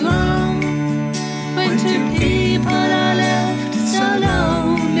goes wrong, when two people are left so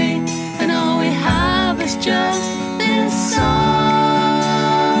lonely, and all we have is just this song.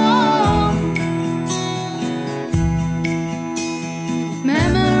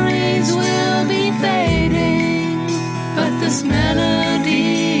 Memories will be fading, but this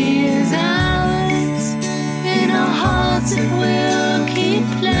melody is ours. In our hearts it will keep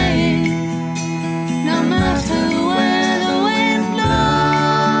playing, no matter where the wind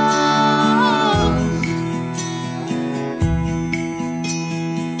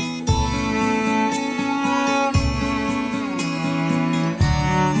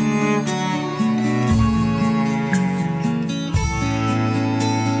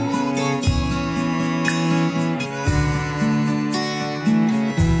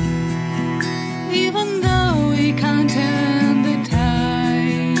even though we can't turn the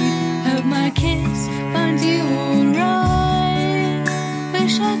tide. Hope my kiss finds you alright.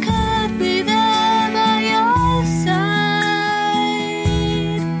 Wish I could be there by your side.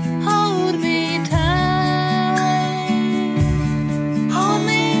 Hold me tight. Hold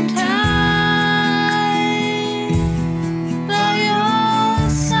me tight. By your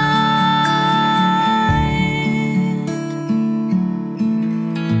side.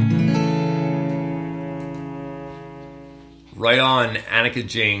 Right on, Annika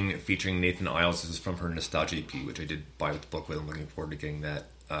Jane featuring Nathan Iles. This is from her Nostalgia EP, which I did buy with the booklet. I'm looking forward to getting that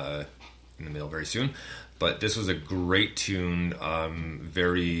in the mail very soon. But this was a great tune,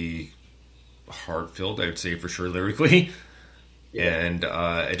 very heart-filled, I would say, for sure, lyrically. And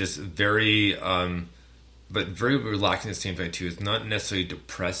it just very, but very relaxing at the same time, too. It's not necessarily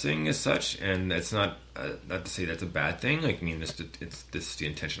depressing as such, and it's not to say that's a bad thing. Like, I mean, this is the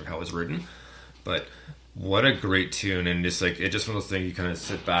intention of how it was written. But what a great tune, and just like it's just one of those things you kind of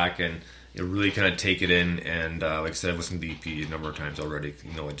sit back and you really kind of take it in. And like I said, I've listened to the EP a number of times already.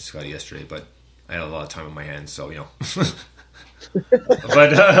 You know, I just got it yesterday, but I had a lot of time on my hands, so you know. but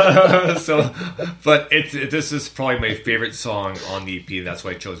this is probably my favorite song on the EP. And that's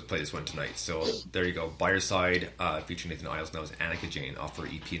why I chose to play this one tonight. So there you go, By Your Side, featuring Nathan Iles. Now is Annika Jane off her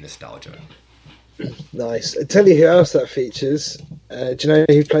EP Nostalgia. Nice. I tell you who else that features. Do you know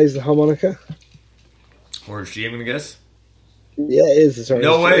who plays the harmonica? Or is she, I'm going to guess? Yeah, it is. Sorry,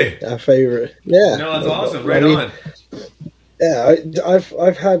 No way. Our favourite. Yeah. No, that's awesome. Right on. Yeah,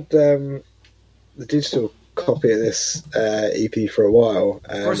 I've had the digital copy of this EP for a while,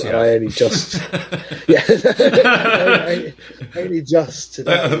 Of course you and have. I only just only just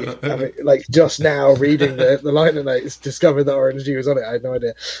today, like just now reading the liner notes, discovered that Orange G was on it. I had no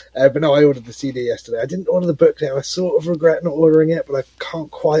idea, but no, I ordered the CD yesterday. I didn't order the booklet. I sort of regret not ordering it, but I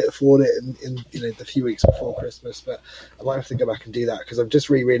can't quite afford it in the few weeks before Christmas. But I might have to go back and do that because I'm just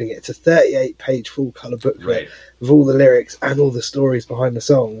rereading it. It's a 38-page full colour booklet Right. with all the lyrics and all the stories behind the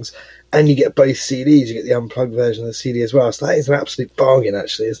songs. And you get both CDs. You get the unplugged version of the CD as well. So that is an absolute bargain,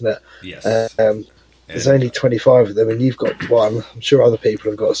 actually, isn't it? Yes. There's only 25 of them, and you've got one. I'm sure other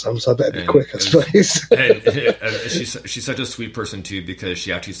people have got some, so I better be quick, I suppose. and she's such a sweet person too, because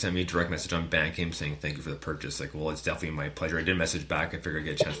she actually sent me a direct message on Bandcamp saying thank you for the purchase. Like, well, it's definitely my pleasure. I did message back. I figured I'd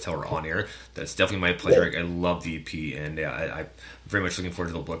get a chance to tell her on air. That's definitely my pleasure. I love the EP, and I'm very much looking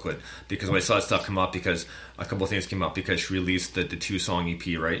forward to the booklet, because when I saw that stuff come up, because a couple of things came up, because she released the 2-song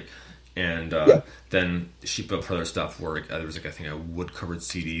EP, right? And then she put up her other stuff where there was, like, I think a wood-covered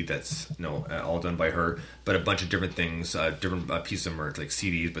CD that's all done by her, but a bunch of different things, different pieces of merch, like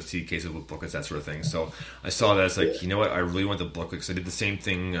CDs, but CD cases with booklets, that sort of thing. So I saw that, it's like, you know what, I really want the booklet, because I did the same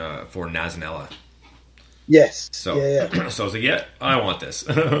thing for Naz and Ella. Yes. So, Yeah. so I was like, yeah, I want this.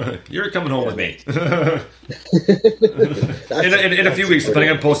 You're coming home with me. in a few weeks, depending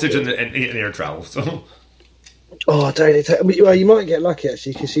on postage and air travel. So. Oh, don't it? Well, you might get lucky,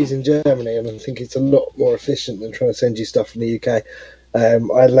 actually, because she's in Germany, and I think it's a lot more efficient than trying to send you stuff from the UK. I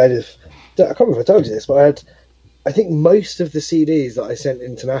had a load of... I can't remember if I told you this, but I think most of the CDs that I sent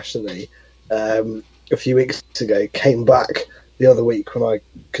internationally a few weeks ago came back the other week when I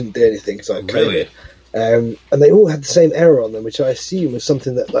couldn't do anything because I had COVID. Really? And they all had the same error on them, which I assume was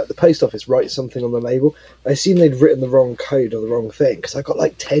something that, like, the post office writes something on the label. I assume they'd written the wrong code or the wrong thing, because I got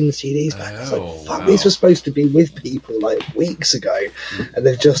like 10 CDs back. I was like, fuck, wow. these were supposed to be with people like weeks ago, and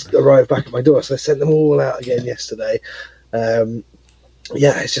they've just arrived back at my door. So I sent them all out again yesterday.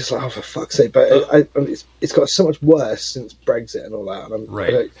 Yeah, it's just like, oh, for fuck's sake. But it's got so much worse since Brexit and all that. And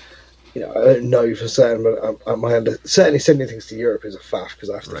Right. I don't know for certain, but certainly sending things to Europe is a faff because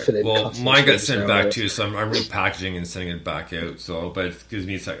I have to fill in. Well, customs mine got fees sent now. back too, so I'm repackaging and sending it back out. So, but it gives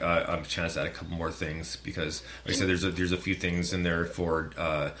me a chance to add a couple more things because, like I said, there's a few things in there for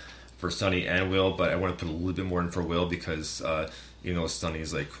Sonny and Will, but I want to put a little bit more in for Will because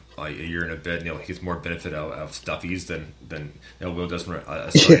Sonny's like a year and a bit. He gets more benefit out of stuffies than Will does from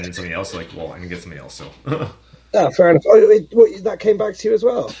starting in something else. Like, well, I can get something else. So. Fair enough. That came back to you as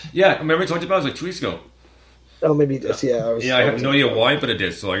well? Yeah, remember I talked about it like 2 weeks ago. Oh, maybe it did. Yeah, I have no idea why, but it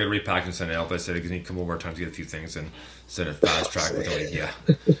did. So I got to repack and send it out. But I said it gives me a couple more times to get a few things and send it fast track.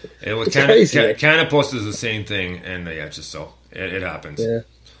 It was Canada Post is the same thing, and just so it happens. Yeah.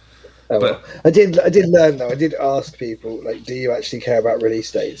 Oh, but I did learn though. I did ask people like, do you actually care about release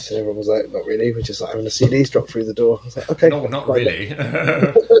dates? And everyone was like, not really. We're just like having the CDs drop through the door. I was like, okay, no, not really.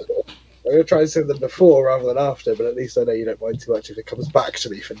 I'm going to try and send them before rather than after, but at least I know you don't mind too much if it comes back to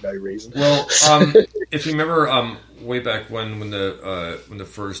me for no reason. Well, if you remember, way back when the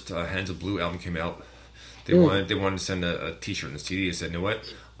first Hands of Blue album came out, they wanted to send a T-shirt and a CD. I said, you know what?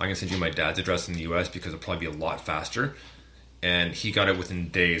 I'm going to send you my dad's address in the U.S. because it'll probably be a lot faster. And he got it within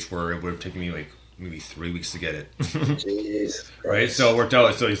days, where it would have taken me like maybe 3 weeks to get it. Jeez. Right? So it worked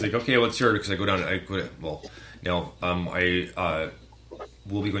out. So he's like, okay, what's your? Because I go down.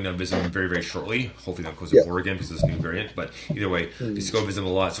 We'll be going down to visit him very, very shortly. Hopefully not close the border again because it's a new variant. But either way, just go visit him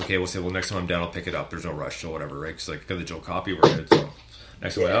a lot. So, okay, we'll say, well, next time I'm down, I'll pick it up. There's no rush or whatever, right? Because I got the Joe copy. We're good. So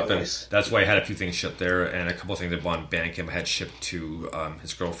next time up. Nice. And that's why I had a few things shipped there. And a couple of things I bought on Bandcamp I had shipped to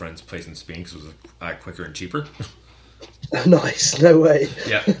his girlfriend's place in Spain because it was quicker and cheaper. Nice. No way.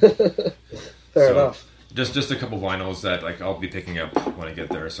 Yeah. Fair enough. Just a couple vinyls that I'll be picking up when I get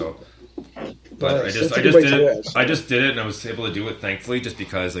there. So. But nice. I just did it, and I was able to do it thankfully, just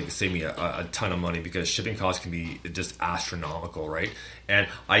because it saved me a ton of money because shipping costs can be just astronomical, right? And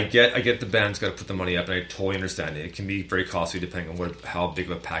I get the band's got to put the money up, and I totally understand it. It can be very costly depending on how big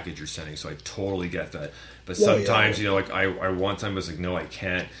of a package you're sending. So I totally get that. But sometimes I one time was like, no, I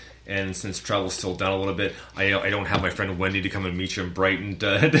can't. And since travel's still down a little bit, I don't have my friend Wendy to come and meet you in Brighton,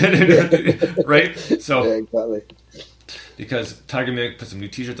 right? So yeah, exactly. Because Tiger Mick put some new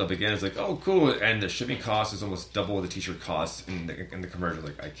T-shirts up again. It's like, oh, cool. And the shipping cost is almost double the T-shirt cost in the commercial.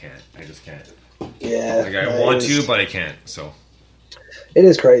 Like, I just can't. Yeah. Like, I want to, but I can't. So it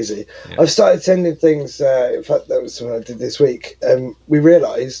is crazy. Yeah. I've started sending things. In fact, that was what I did this week. We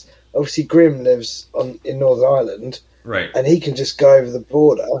realised, obviously, Grim lives in Northern Ireland, right? And he can just go over the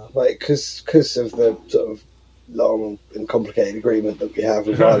border, like because of the sort of long and complicated agreement that we have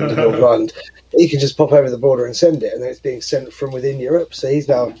with Ireland and Northern Ireland. He can just pop over the border and send it, and then it's being sent from within Europe. So he's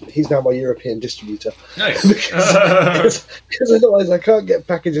now my European distributor. Nice. because otherwise I can't get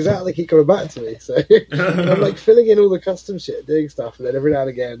packages out. They keep coming back to me. So I'm like filling in all the custom shit, doing stuff, and then every now and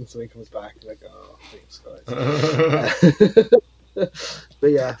again something comes back, and I go, oh, thanks guys. But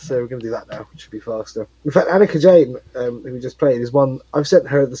yeah, so we're going to do that now, which should be faster. In fact, Annika Jane, who we just played, is one I've sent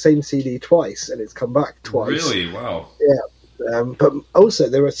her the same CD twice, and it's come back twice. Really? Wow. Yeah. But also,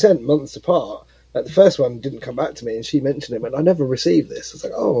 they were sent months apart. Like the first one didn't come back to me, and she mentioned it, and I never received this. I was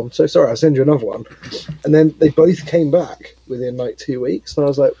like, oh, I'm so sorry, I'll send you another one. And then they both came back within like 2 weeks, and I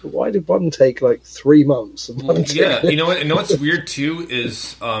was like, why did one take like 3 months? And one yeah, you know what's weird too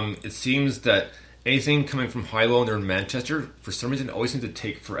is it seems that anything coming from Hilo and they're in Manchester, for some reason, it always seems to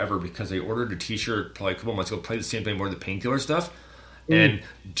take forever because they ordered a T-shirt probably a couple months ago, probably the same thing, more of the Painkiller stuff. And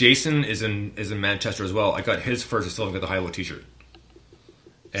Jason is in Manchester as well. I got his first. I still haven't got the Hilo T-shirt.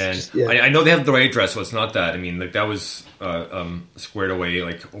 And I know they have the right address, so it's not that. I mean, like that was squared away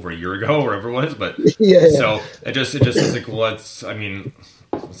like over a year ago, wherever it was. But so it just is like, well, it's. I mean,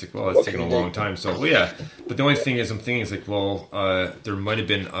 it's like, well, it's taken a long time. So well, yeah. But the only thing is, I'm thinking is like, well, there might have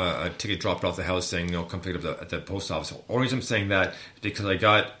been a ticket dropped off the house saying, come pick it up at the post office. The only reason I'm saying that is because I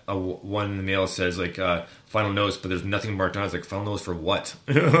got one in the mail that says like final notes, but there's nothing marked on. It's like final notes for what?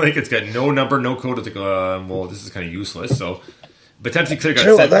 Like it's got no number, no code. It's like, well, this is kind of useless. So. Potentially could have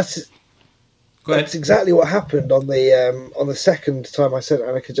got sent. That's exactly what happened on the second time I sent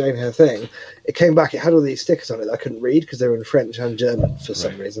Annika Jane her thing. It came back. It had all these stickers on it that I couldn't read because they were in French and German for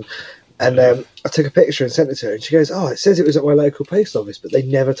some reason. And I took a picture and sent it to her, and she goes, "Oh, it says it was at my local post office, but they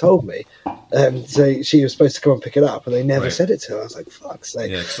never told me." So she was supposed to come and pick it up, and they never said it to her. I was like, "Fuck's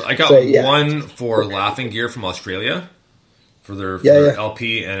sake!" Yeah, so I got one for Laughing Gear from Australia for their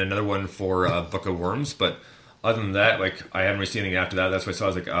LP, and another one for Book of Worms, but. Other than that, like I haven't received anything after that. That's why I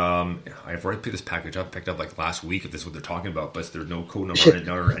was like, I've already picked this package up, picked up like last week if this is what they're talking about, but there's no code number on it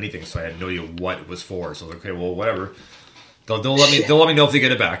or anything, so I had no idea what it was for. So I was like, okay, well, whatever. They'll let me know if they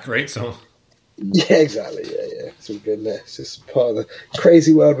get it back, right? So yeah, exactly. Yeah. It's all good. It's just part of the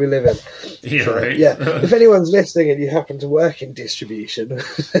crazy world we live in. Yeah, So, right. yeah. If anyone's listening and you happen to work in distribution,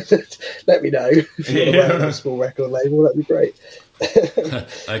 let me know. If you want to work on a small record label, that'd be great.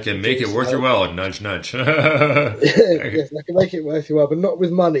 I can make it worth your while. Nudge, nudge. Yes, I can make it worth your while, but not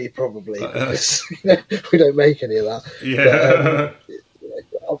with money, probably. Because, we don't make any of that. Yeah.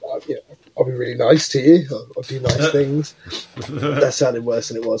 I'll be really nice to you. I'll do nice things. That sounded worse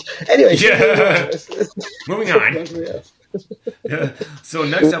than it was. Anyway, Yeah. Moving on. Yeah. So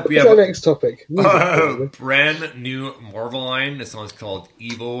next up we What's have our next topic? brand new Marvel line. This song's called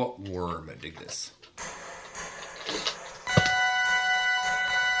Evil Worm. I dig this.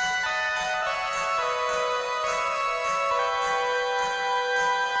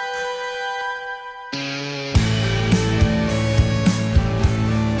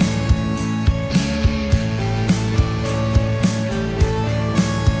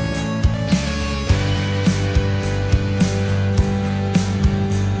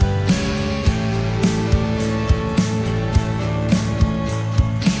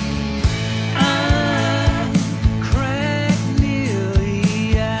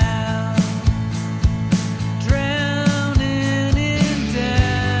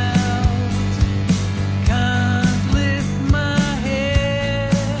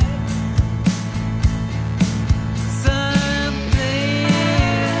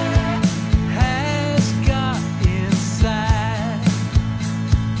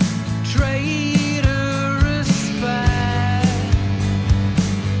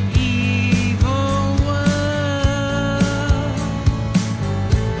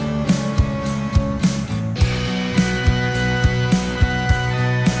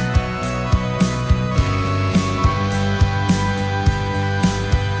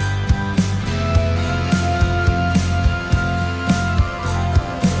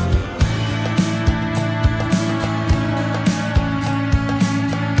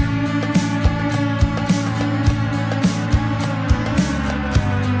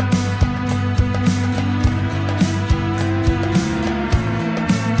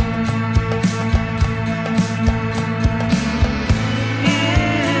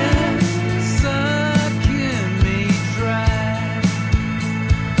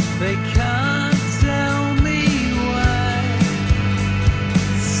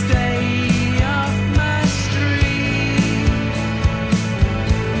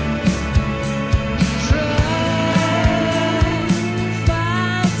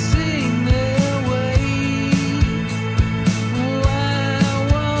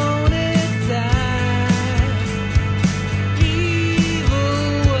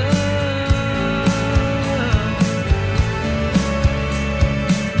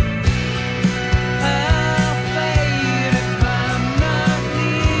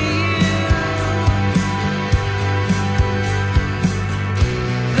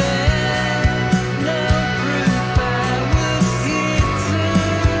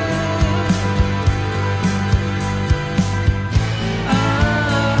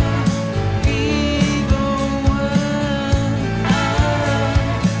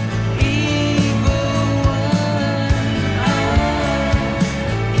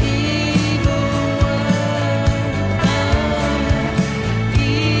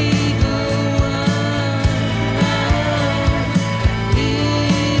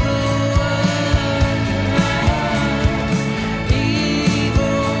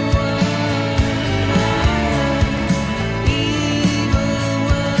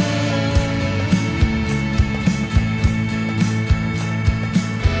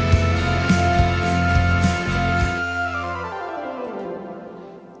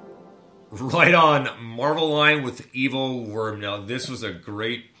 Right on. Marvel line with Evil Worm. Now, this was a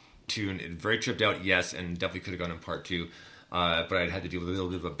great tune. It very tripped out, yes, and definitely could have gone in part two. But I'd had to do a little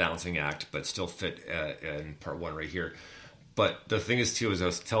bit of a balancing act, but still fit in part one right here. But the thing is, too, as I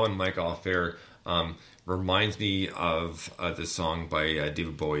was telling Mike off air, reminds me of this song by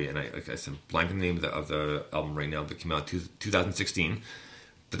David Bowie, and I said blank the name of the album right now, but it came out 2016.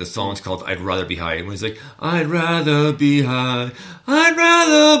 But the song's called "I'd Rather Be High," and he's like, "I'd rather be high, I'd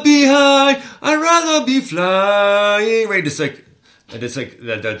rather be high, I'd rather be flying." Right, it's like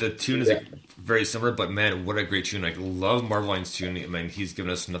the tune is like very similar, but man, what a great tune! I love Marvel Line's tune. I mean, he's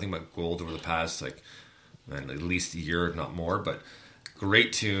given us nothing but gold over the past at least a year, if not more. But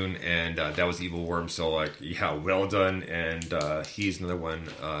great tune, and that was Evil Worm. So yeah, well done. And he's another one,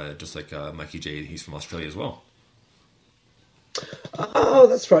 just like Mikey J. He's from Australia as well. Oh,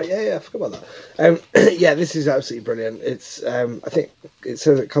 that's right. Yeah, I forgot about that. Yeah, this is absolutely brilliant. It's I think it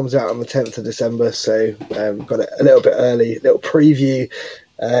says it comes out on the 10th of December, so got it a little bit early, little preview.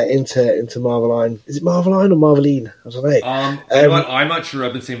 into Marveline. Is it Marveline or Marveline? I don't know. You know what? I'm not sure.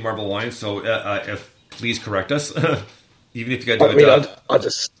 I've been saying Marveline, so if please correct us, even if you got to do it. I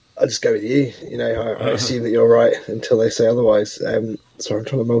just go with you. You know, I assume that you're right until they say otherwise. Sorry, I'm trying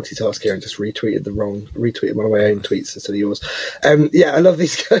to multitask here and just retweeted one of my own tweets instead of yours. Yeah, I love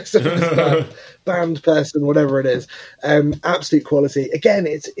these guys. Band person, whatever it is, absolute quality. Again,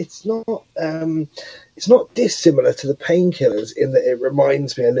 it's not dissimilar to the Painkillers in that it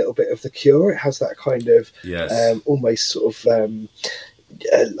reminds me a little bit of The Cure. It has that kind of almost sort of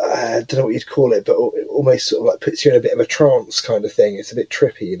I don't know what you'd call it, but almost sort of like puts you in a bit of a trance kind of thing. It's a bit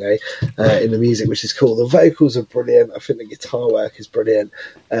trippy, you know, in the music, which is cool. The vocals are brilliant. I think the guitar work is brilliant.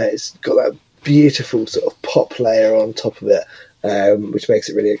 It's got that beautiful sort of pop layer on top of it, which makes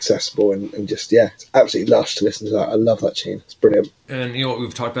it really accessible and just, it's absolutely lush to listen to that. I love that tune. It's brilliant. And, you know,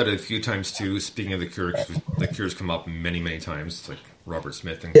 we've talked about it a few times too, speaking of The Cure, because The Cure's come up many, many times, like Robert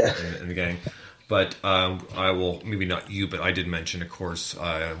Smith and the gang. But I will, maybe not you, but I did mention, of course,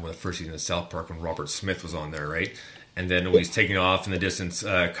 one of the first season of South Park when Robert Smith was on there, right? And then when he's taking off in the distance,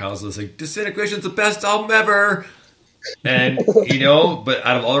 Kyle's like, Disintegration's the best album ever! And, you know, but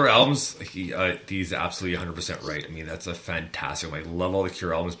out of all their albums, he's absolutely 100% right. I mean, that's a fantastic one. I love all the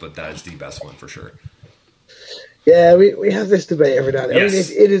Cure albums, but that is the best one for sure. Yeah, we have this debate every now and then. Yes.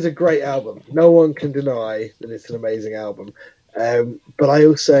 I mean, it is a great album. No one can deny that it's an amazing album. But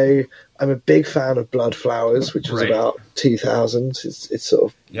I'm a big fan of Blood Flowers, which was about 2000. It's sort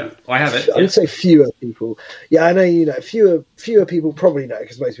of... Yeah, I have it. I would say fewer people. Yeah, I know you know. Fewer people probably know,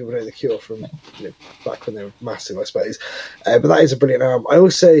 because most people know The Cure from back when they were massive, I suppose. But that is a brilliant album. I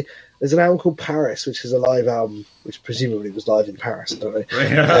also... There's an album called Paris, which is a live album, which presumably was live in Paris, I don't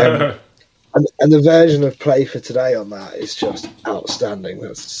know. And the version of Play for Today on that is just outstanding.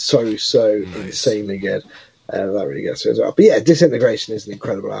 That's so insanely good. That really gets me as well. But yeah, Disintegration is an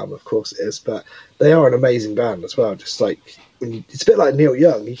incredible album, of course it is. But they are an amazing band as well. Just like it's a bit like Neil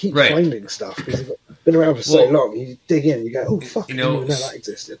Young. You keep finding stuff because they've been around for so long. You dig in, you go, oh fuck, I didn't even know that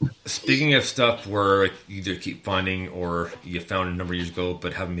existed. Speaking of stuff where you either keep finding or you found a number of years ago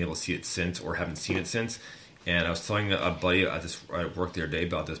but haven't been able to see it since or haven't seen it since. And I was telling a buddy at work the other day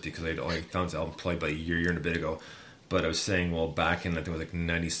about this because I'd only found this album probably about a year and a bit ago. But I was saying, well, back in, I think it was like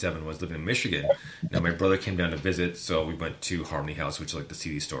 97, when I was living in Michigan. Now, my brother came down to visit, so we went to Harmony House, which is like the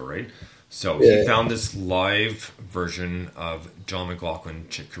CD store, right? So he found this live version of John McLaughlin,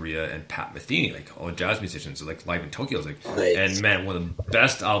 Chick Corea, and Pat Metheny, like all jazz musicians, so like live in Tokyo. I was like, and man, one of the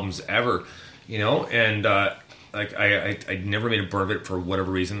best albums ever, you know? And like I never made a burn of it for whatever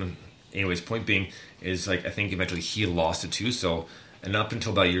reason. Anyways, point being is like I think eventually he lost it too, so... And up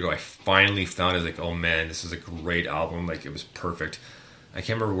until about a year ago, I finally found it. Like, oh man, this is a great album. Like, it was perfect. I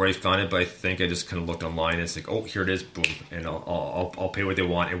can't remember where I found it, but I think I just kind of looked online and it's like, oh, here it is, boom, and I'll pay what they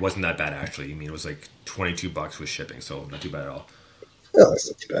want. It wasn't that bad actually. I mean, it was like $22 with shipping, so not too bad at all. Oh, that's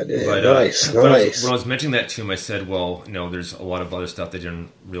not too bad. Yeah, but, nice. When I was mentioning that to him, I said, well, you know, there's a lot of other stuff they didn't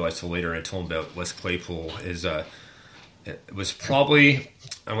realize till later. And I told him about Les Claypool. It was probably,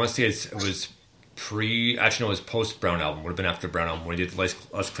 I want to say it was. It was post Brown album. Would have been after Brown album when he did Les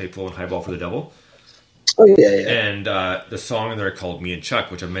Claypool and Highball for the Devil. Oh yeah. And the song in there called Me and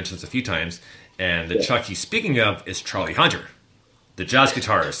Chuck, which I've mentioned this a few times. And the Chuck he's speaking of is Charlie Hunter, the jazz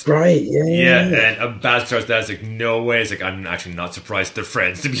guitarist. Right. Yeah. And a bass guitarist. That's like no way. It's like I'm actually not surprised they're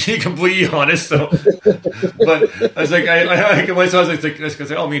friends, to be completely honest. So, but I was like, I was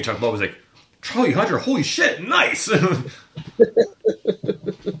like, oh, me and Chuck Lowe was like, Charlie Hunter, holy shit, nice.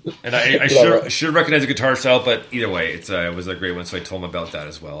 And I should recognize the guitar style, but either way, it was a great one. So I told him about that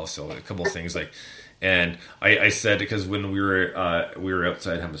as well. So a couple of things and I said, because when we were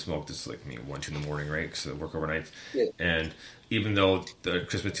outside having a smoke, this is like 1-2 in the morning, right? Because I work overnight. Yeah. And even though the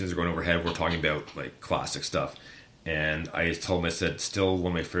Christmas tunes are going overhead, we're talking about like classic stuff. And I told him, I said, still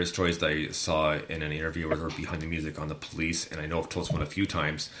one of my favorite stories that I saw in an interview with her behind the music on The Police, and I know I've told this one a few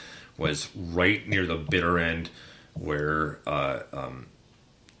times, was right near the bitter end where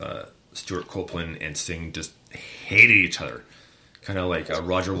Stuart Copeland and Sting just hated each other, kind of like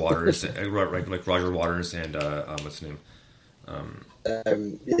Roger Waters, like Roger Waters and what's his name?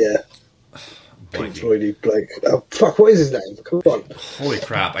 Pink Floyd, Blake. Oh fuck! What is his name? Come on! Holy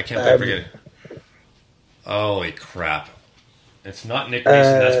crap! I can't forget it. Holy crap! It's not Nick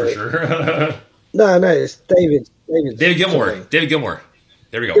Mason, that's for sure. No, it's David Gilmour. David Gilmour.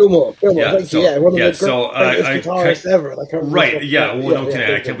 There we go. Gilmour. Yeah, thank you. Yeah, one of the greatest guitarists ever. Right, yeah. Well,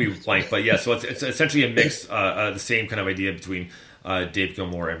 I can't be blank, but yeah. So it's essentially a mix, the same kind of idea between Dave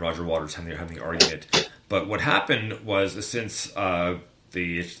Gilmour and Roger Waters having the argument. But what happened was, since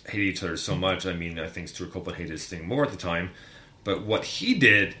they hated each other so much, I mean, I think Stuart Copeland hated Sting more at the time, But what he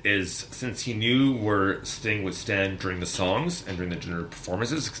did is, since he knew where Sting would stand during the songs and during the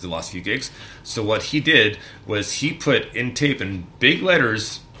performances, because the last few gigs, so what he did was he put in tape in big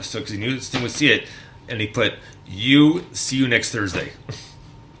letters, so because he knew Sting would see it, and he put, "You, see you next Thursday."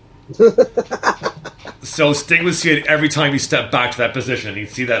 So Sting would see it every time he stepped back to that position. He'd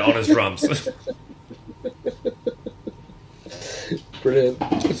see that on his drums. Brilliant.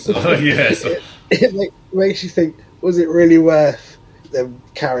 So, yeah, so. It makes you think, was it really worth them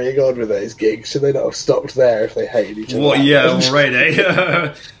carrying on with those gigs? Should they not have stopped there if they hated each other? Well, yeah, well, right,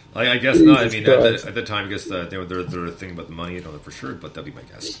 eh? I guess not. I mean, Christ. at the time, I guess they were thinking about the money. I don't know for sure, but that'd be my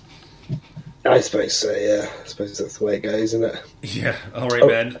guess. I suppose so, yeah. I suppose that's the way it goes, isn't it? Yeah, all right,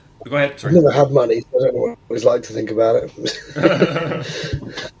 man. Go ahead. I've Sorry. never had money, so I don't know what it was like to think about it.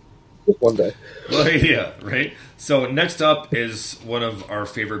 One day. Well, yeah, right. So next up is one of our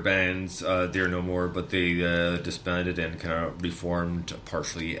favorite bands. They're no more, but they disbanded and kind of reformed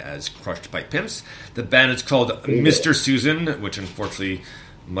partially as Crushed by Pimps. The band is called Mr. Susan, which unfortunately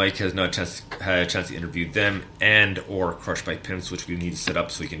Mike has not had a chance to interview them and or Crushed by Pimps, which we need to set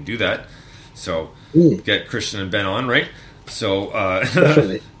up so we can do that. So get Christian and Ben on, right? So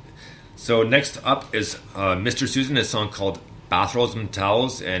so next up is Mr. Susan, a song called Bathrobes and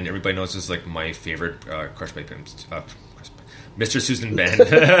Towels, and everybody knows this is like my favorite Crushed by Pimps. Mr. Susan band.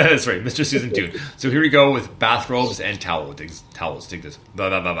 That's right, Mr. Susan tune. So here we go with Bathrobes and Towels. Dig this. Blah,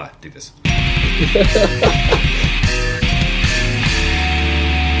 blah, blah, blah. Dig this.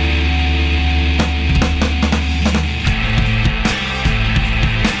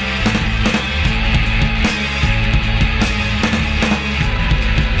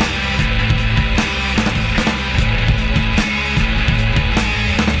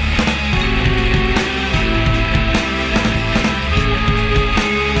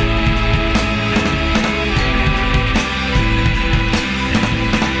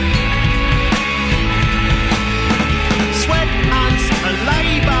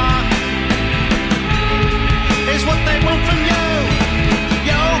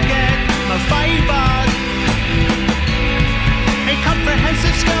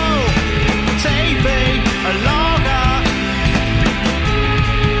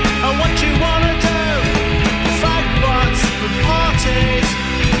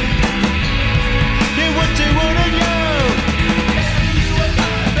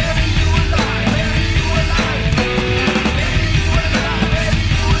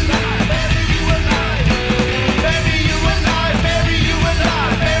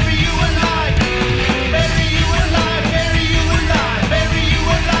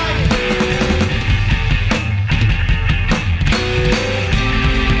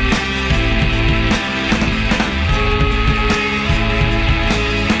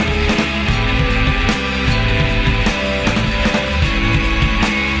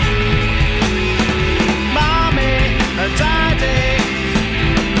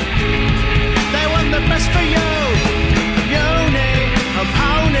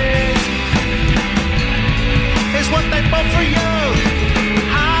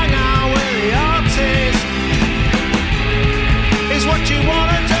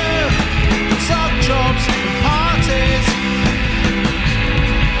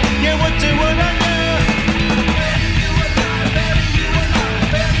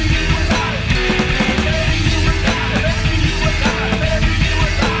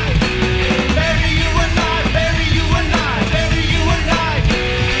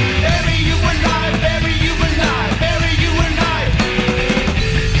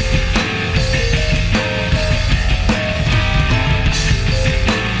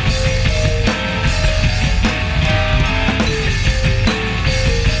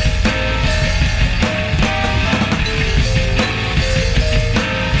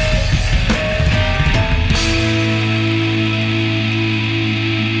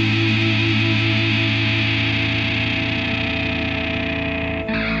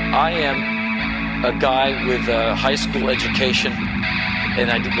 Guy with a high school education,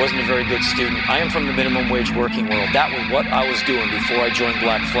 and I wasn't a very good student. I am from the minimum wage working world. That was what I was doing before I joined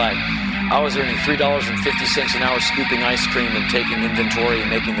Black Flag. I was earning $3.50 an hour scooping ice cream and taking inventory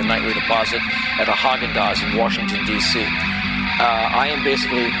and making the nightly deposit at a Haagen-Dazs in Washington, D.C. I am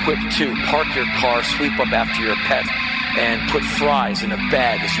basically equipped to park your car, sweep up after your pet, and put fries in a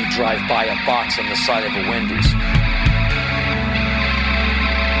bag as you drive by a box on the side of a Wendy's.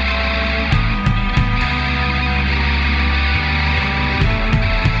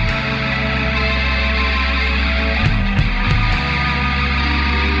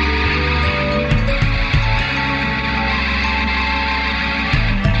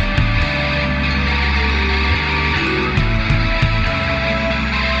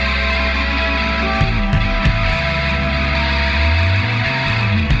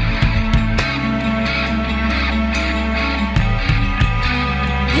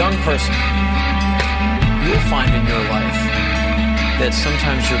 person, you'll find in your life that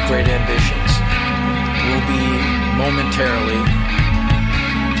sometimes your great ambitions will be momentarily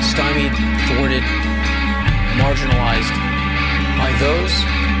stymied, thwarted, marginalized by those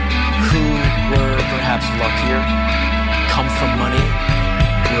who were perhaps luckier, come from money,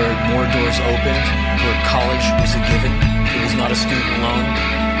 where more doors opened, where college was a given. It was not a student loan.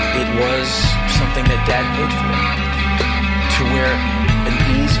 It was something that Dad paid for. To where an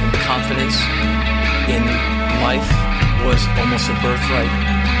ease and confidence in life was almost a birthright,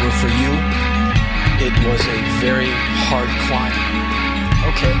 where for you, it was a very hard climb.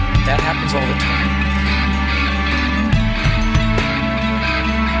 Okay, that happens all the time.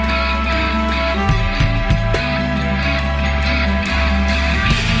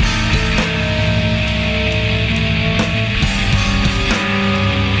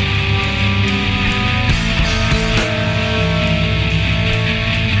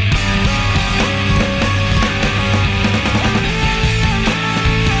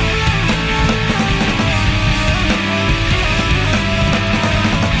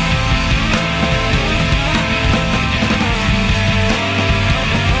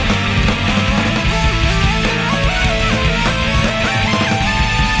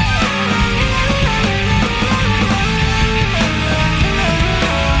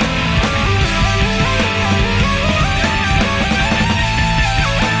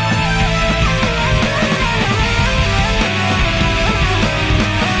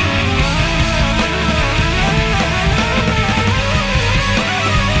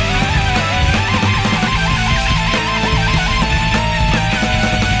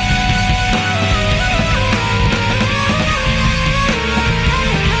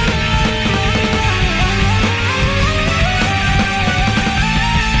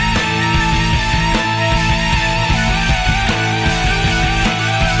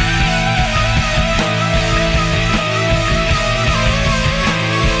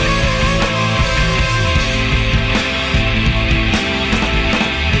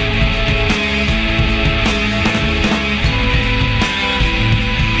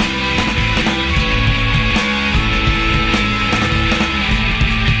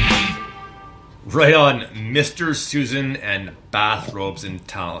 Right on, Mr. Susan and Bathrobes and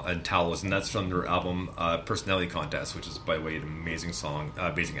Towels, and that's from their album Personality Contest, which is, by the way, an amazing song,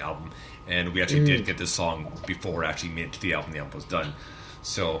 amazing album. And we actually did get this song before it actually made it to the album. The album was done.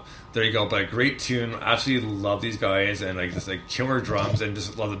 So there you go. But a great tune. Absolutely love these guys, and like just like killer drums, and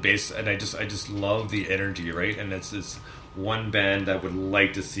just love the bass, and I just love the energy, right? And it's this one band that I would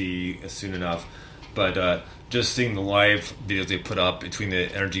like to see soon enough. But just seeing the live videos they put up, between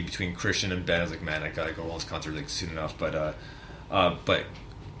the energy between Christian and Ben, I was like, man, I gotta go to this concert like soon enough. But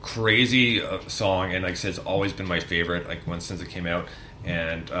crazy song, and like I said, it's always been my favorite, like since it came out.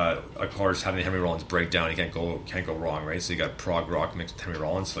 And of course, having the Henry Rollins breakdown, you can't go wrong, right? So you got prog rock mixed with Henry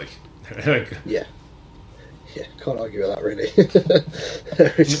Rollins, like yeah, can't argue with that really.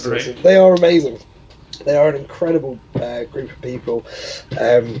 Which is awesome. They are amazing. They are an incredible group of people.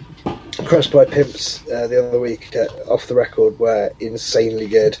 Crushed by Pimps the other week Off the Record were insanely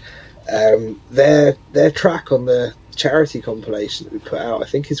good. Their track on the charity compilation that we put out, I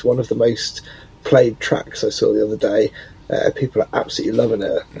think, is one of the most played tracks I saw the other day. People are absolutely loving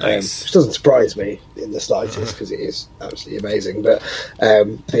it, nice. Which doesn't surprise me in the slightest because it is absolutely amazing. But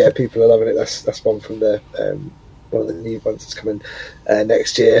yeah, people are loving it. That's one from the one of the new ones that's coming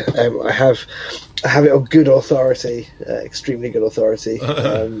next year. I have it on good authority, extremely good authority,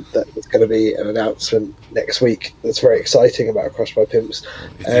 that there's going to be an announcement next week that's very exciting about Crushed by Pimps.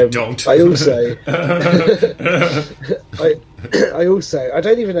 If you don't. I also, I also, I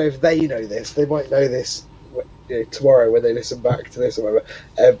don't even know if they know this. They might know this tomorrow when they listen back to this or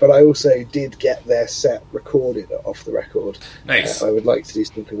whatever. But I also did get their set recorded Off the Record. Nice. I would like to do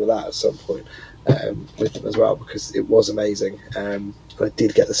something with that at some point. With them as well, because it was amazing. I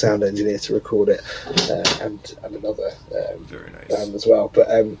did get the sound engineer to record it, and another very nice band as well. But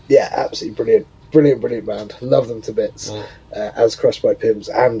yeah, absolutely brilliant band. Love them to bits. Well, as Crushed by Pimps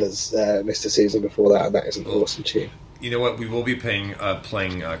and as Mr. Susan before that, and that is an awesome tune. You know what? We will be playing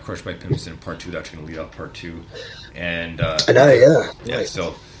Crushed by Pimps in part 2. That's going to lead off part 2. And I know, yeah. Right.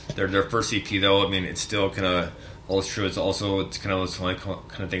 So their first EP, though, I mean, it's still kind of all it's true. It's kind of those kind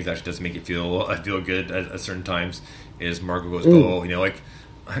of things that actually does make you feel good at certain times. Is Margot goes, oh, you know, like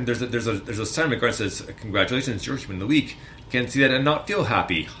there's a sign in my garden that says, "Congratulations, you're Human of the Week." Can't see that and not feel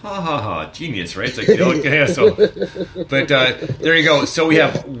happy. Ha ha ha! Genius, right? It's like, you know, yeah. So, but there you go. So we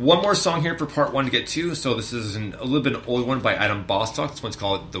have one more song here for part 1 to get to. So this is a little bit an old one by Adam Bostock. This one's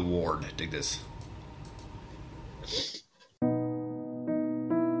called "The Ward." Dig this.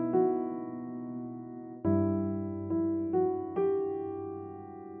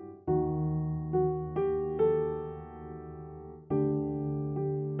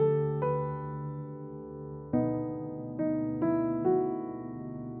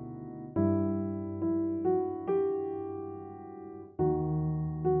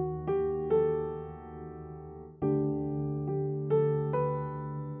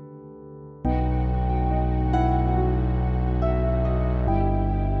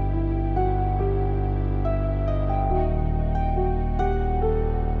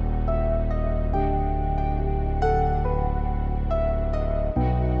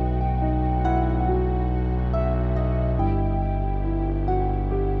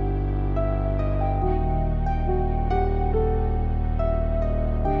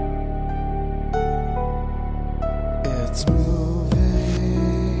 it's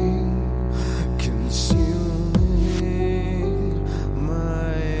moving, consuming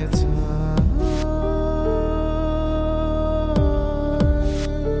my time.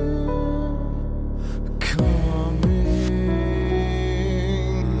 Calming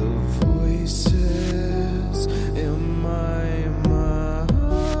the voices in my mind.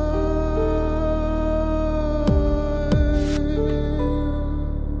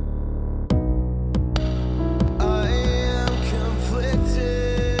 I am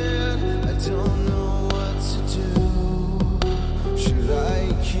conflicted. I don't know what to do. Should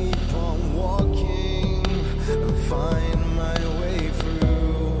I keep on walking and find my way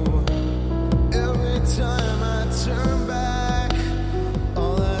through? Every time I turn back,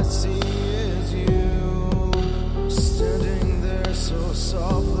 all I see is you standing there so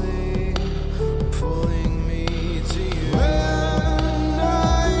softly, pulling me to you. When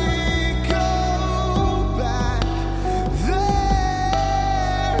I go back there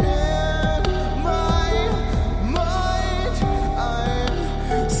in my mind,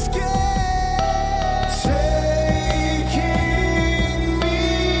 I'm scared, taking me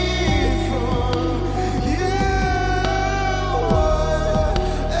from you. What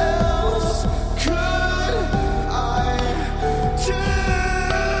else could I do?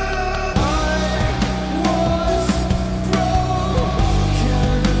 I was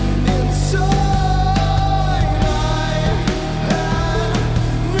broken inside. I had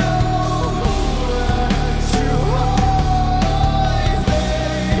nowhere to hide.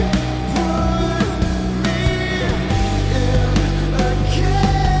 They put me in a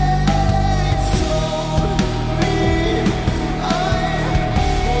cage, told me I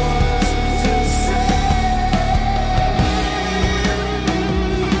was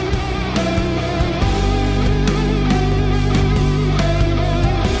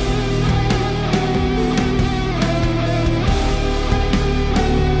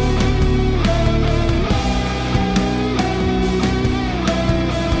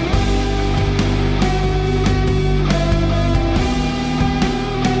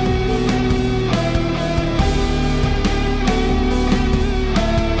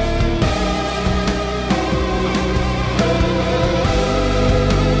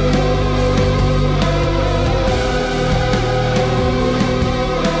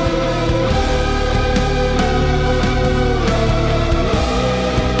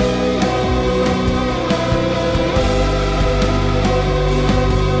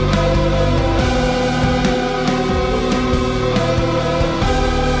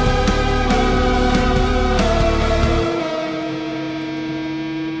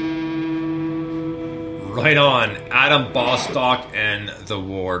Right on, Adam Bostock and The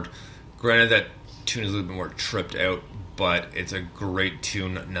Ward. Granted, that tune is a little bit more tripped out, but it's a great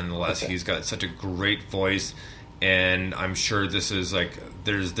tune nonetheless. He's got such a great voice, and I'm sure this is like,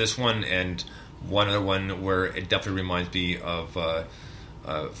 there's this one and one other one where it definitely reminds me of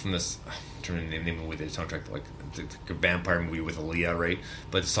from this, I'm trying to name the movie, the soundtrack, like the vampire movie with Aaliyah, right?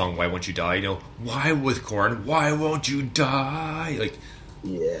 But the song "Why Won't You Die," you know, why with Korn, why won't you die? Like,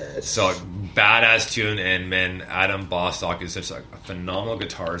 Yes. so badass tune, and man, Adam Bostock is such a phenomenal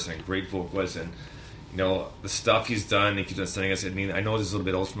guitarist and a great vocalist, and you know the stuff he's done. He keeps on sending us. I mean, I know this is a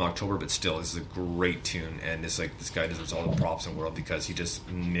little bit old from October, but still, this is a great tune, and it's like this guy deserves all the props in the world because he just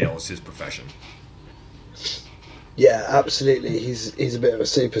nails his profession. Yeah, absolutely. He's a bit of a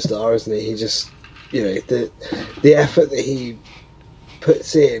superstar, isn't he? He just, you know, the effort that he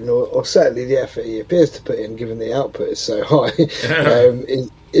puts in, or certainly the effort he appears to put in, given the output is so high,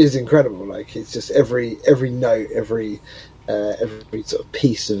 is incredible. Like, it's just every note, every sort of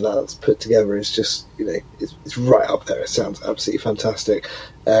piece of that's put together is just, you know, it's right up there. It sounds absolutely fantastic.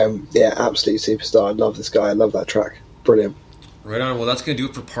 Yeah, absolute superstar. I love this guy. I love that track. Brilliant. Right on. Well, that's going to do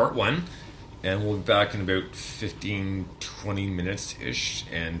it for part one, and we'll be back in about 15-20 minutes ish,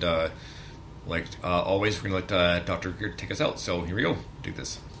 and like always, we're going to let Dr. Gear take us out. So here we go. Do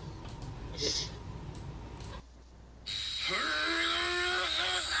this.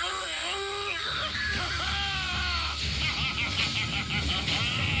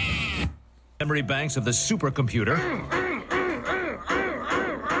 Memory banks of the supercomputer.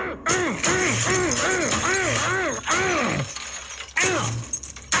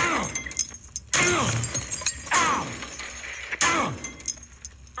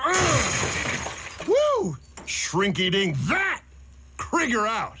 Woo! Shrink eating that! Krieger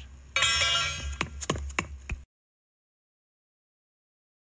out!